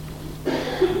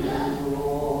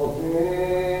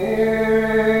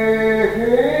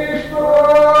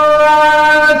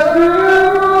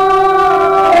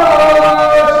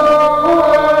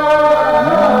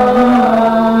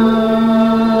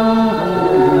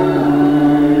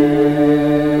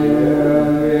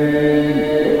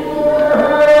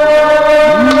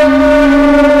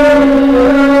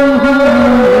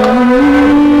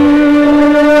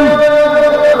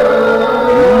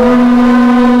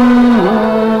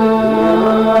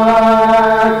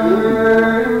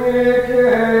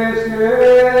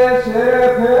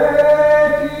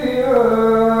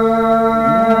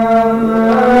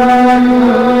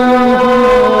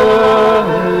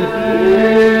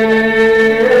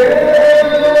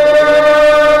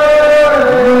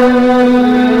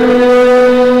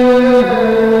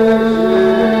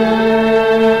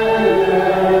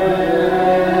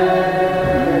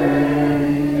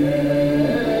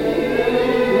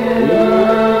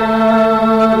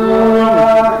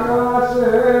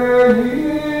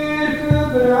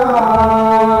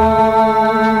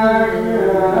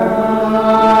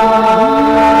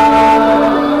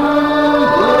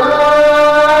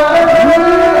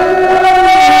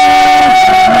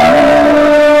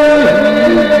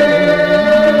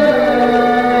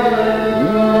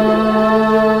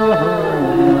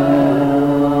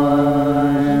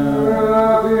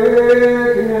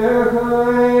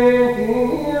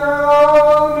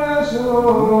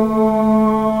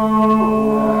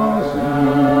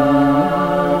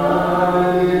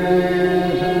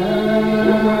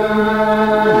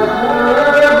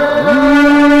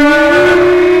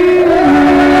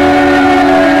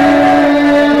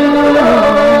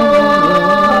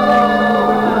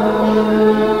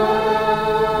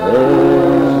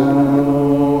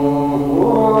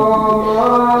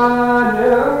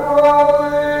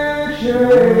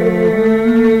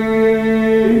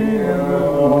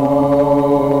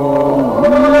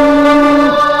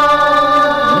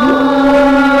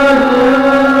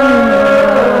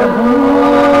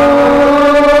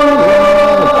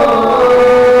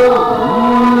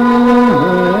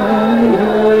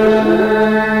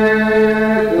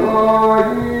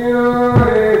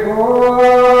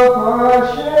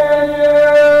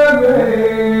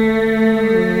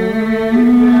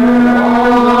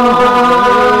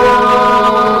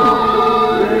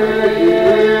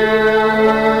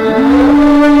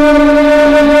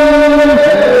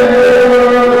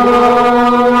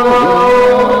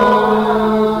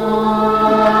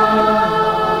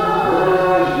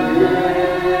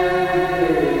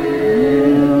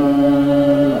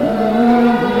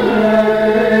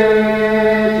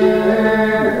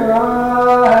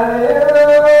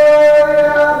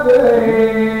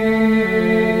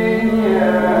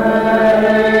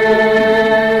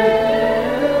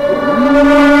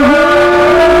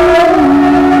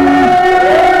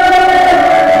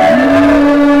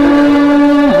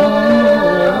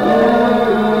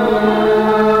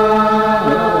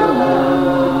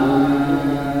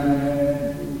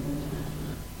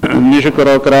 Nisha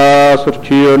kara gras ar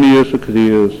tio ni Jesu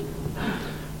Christ.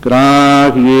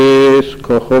 Graag Jesu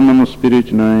kochomen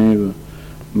spirit naive.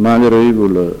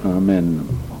 Malerevule. Amen.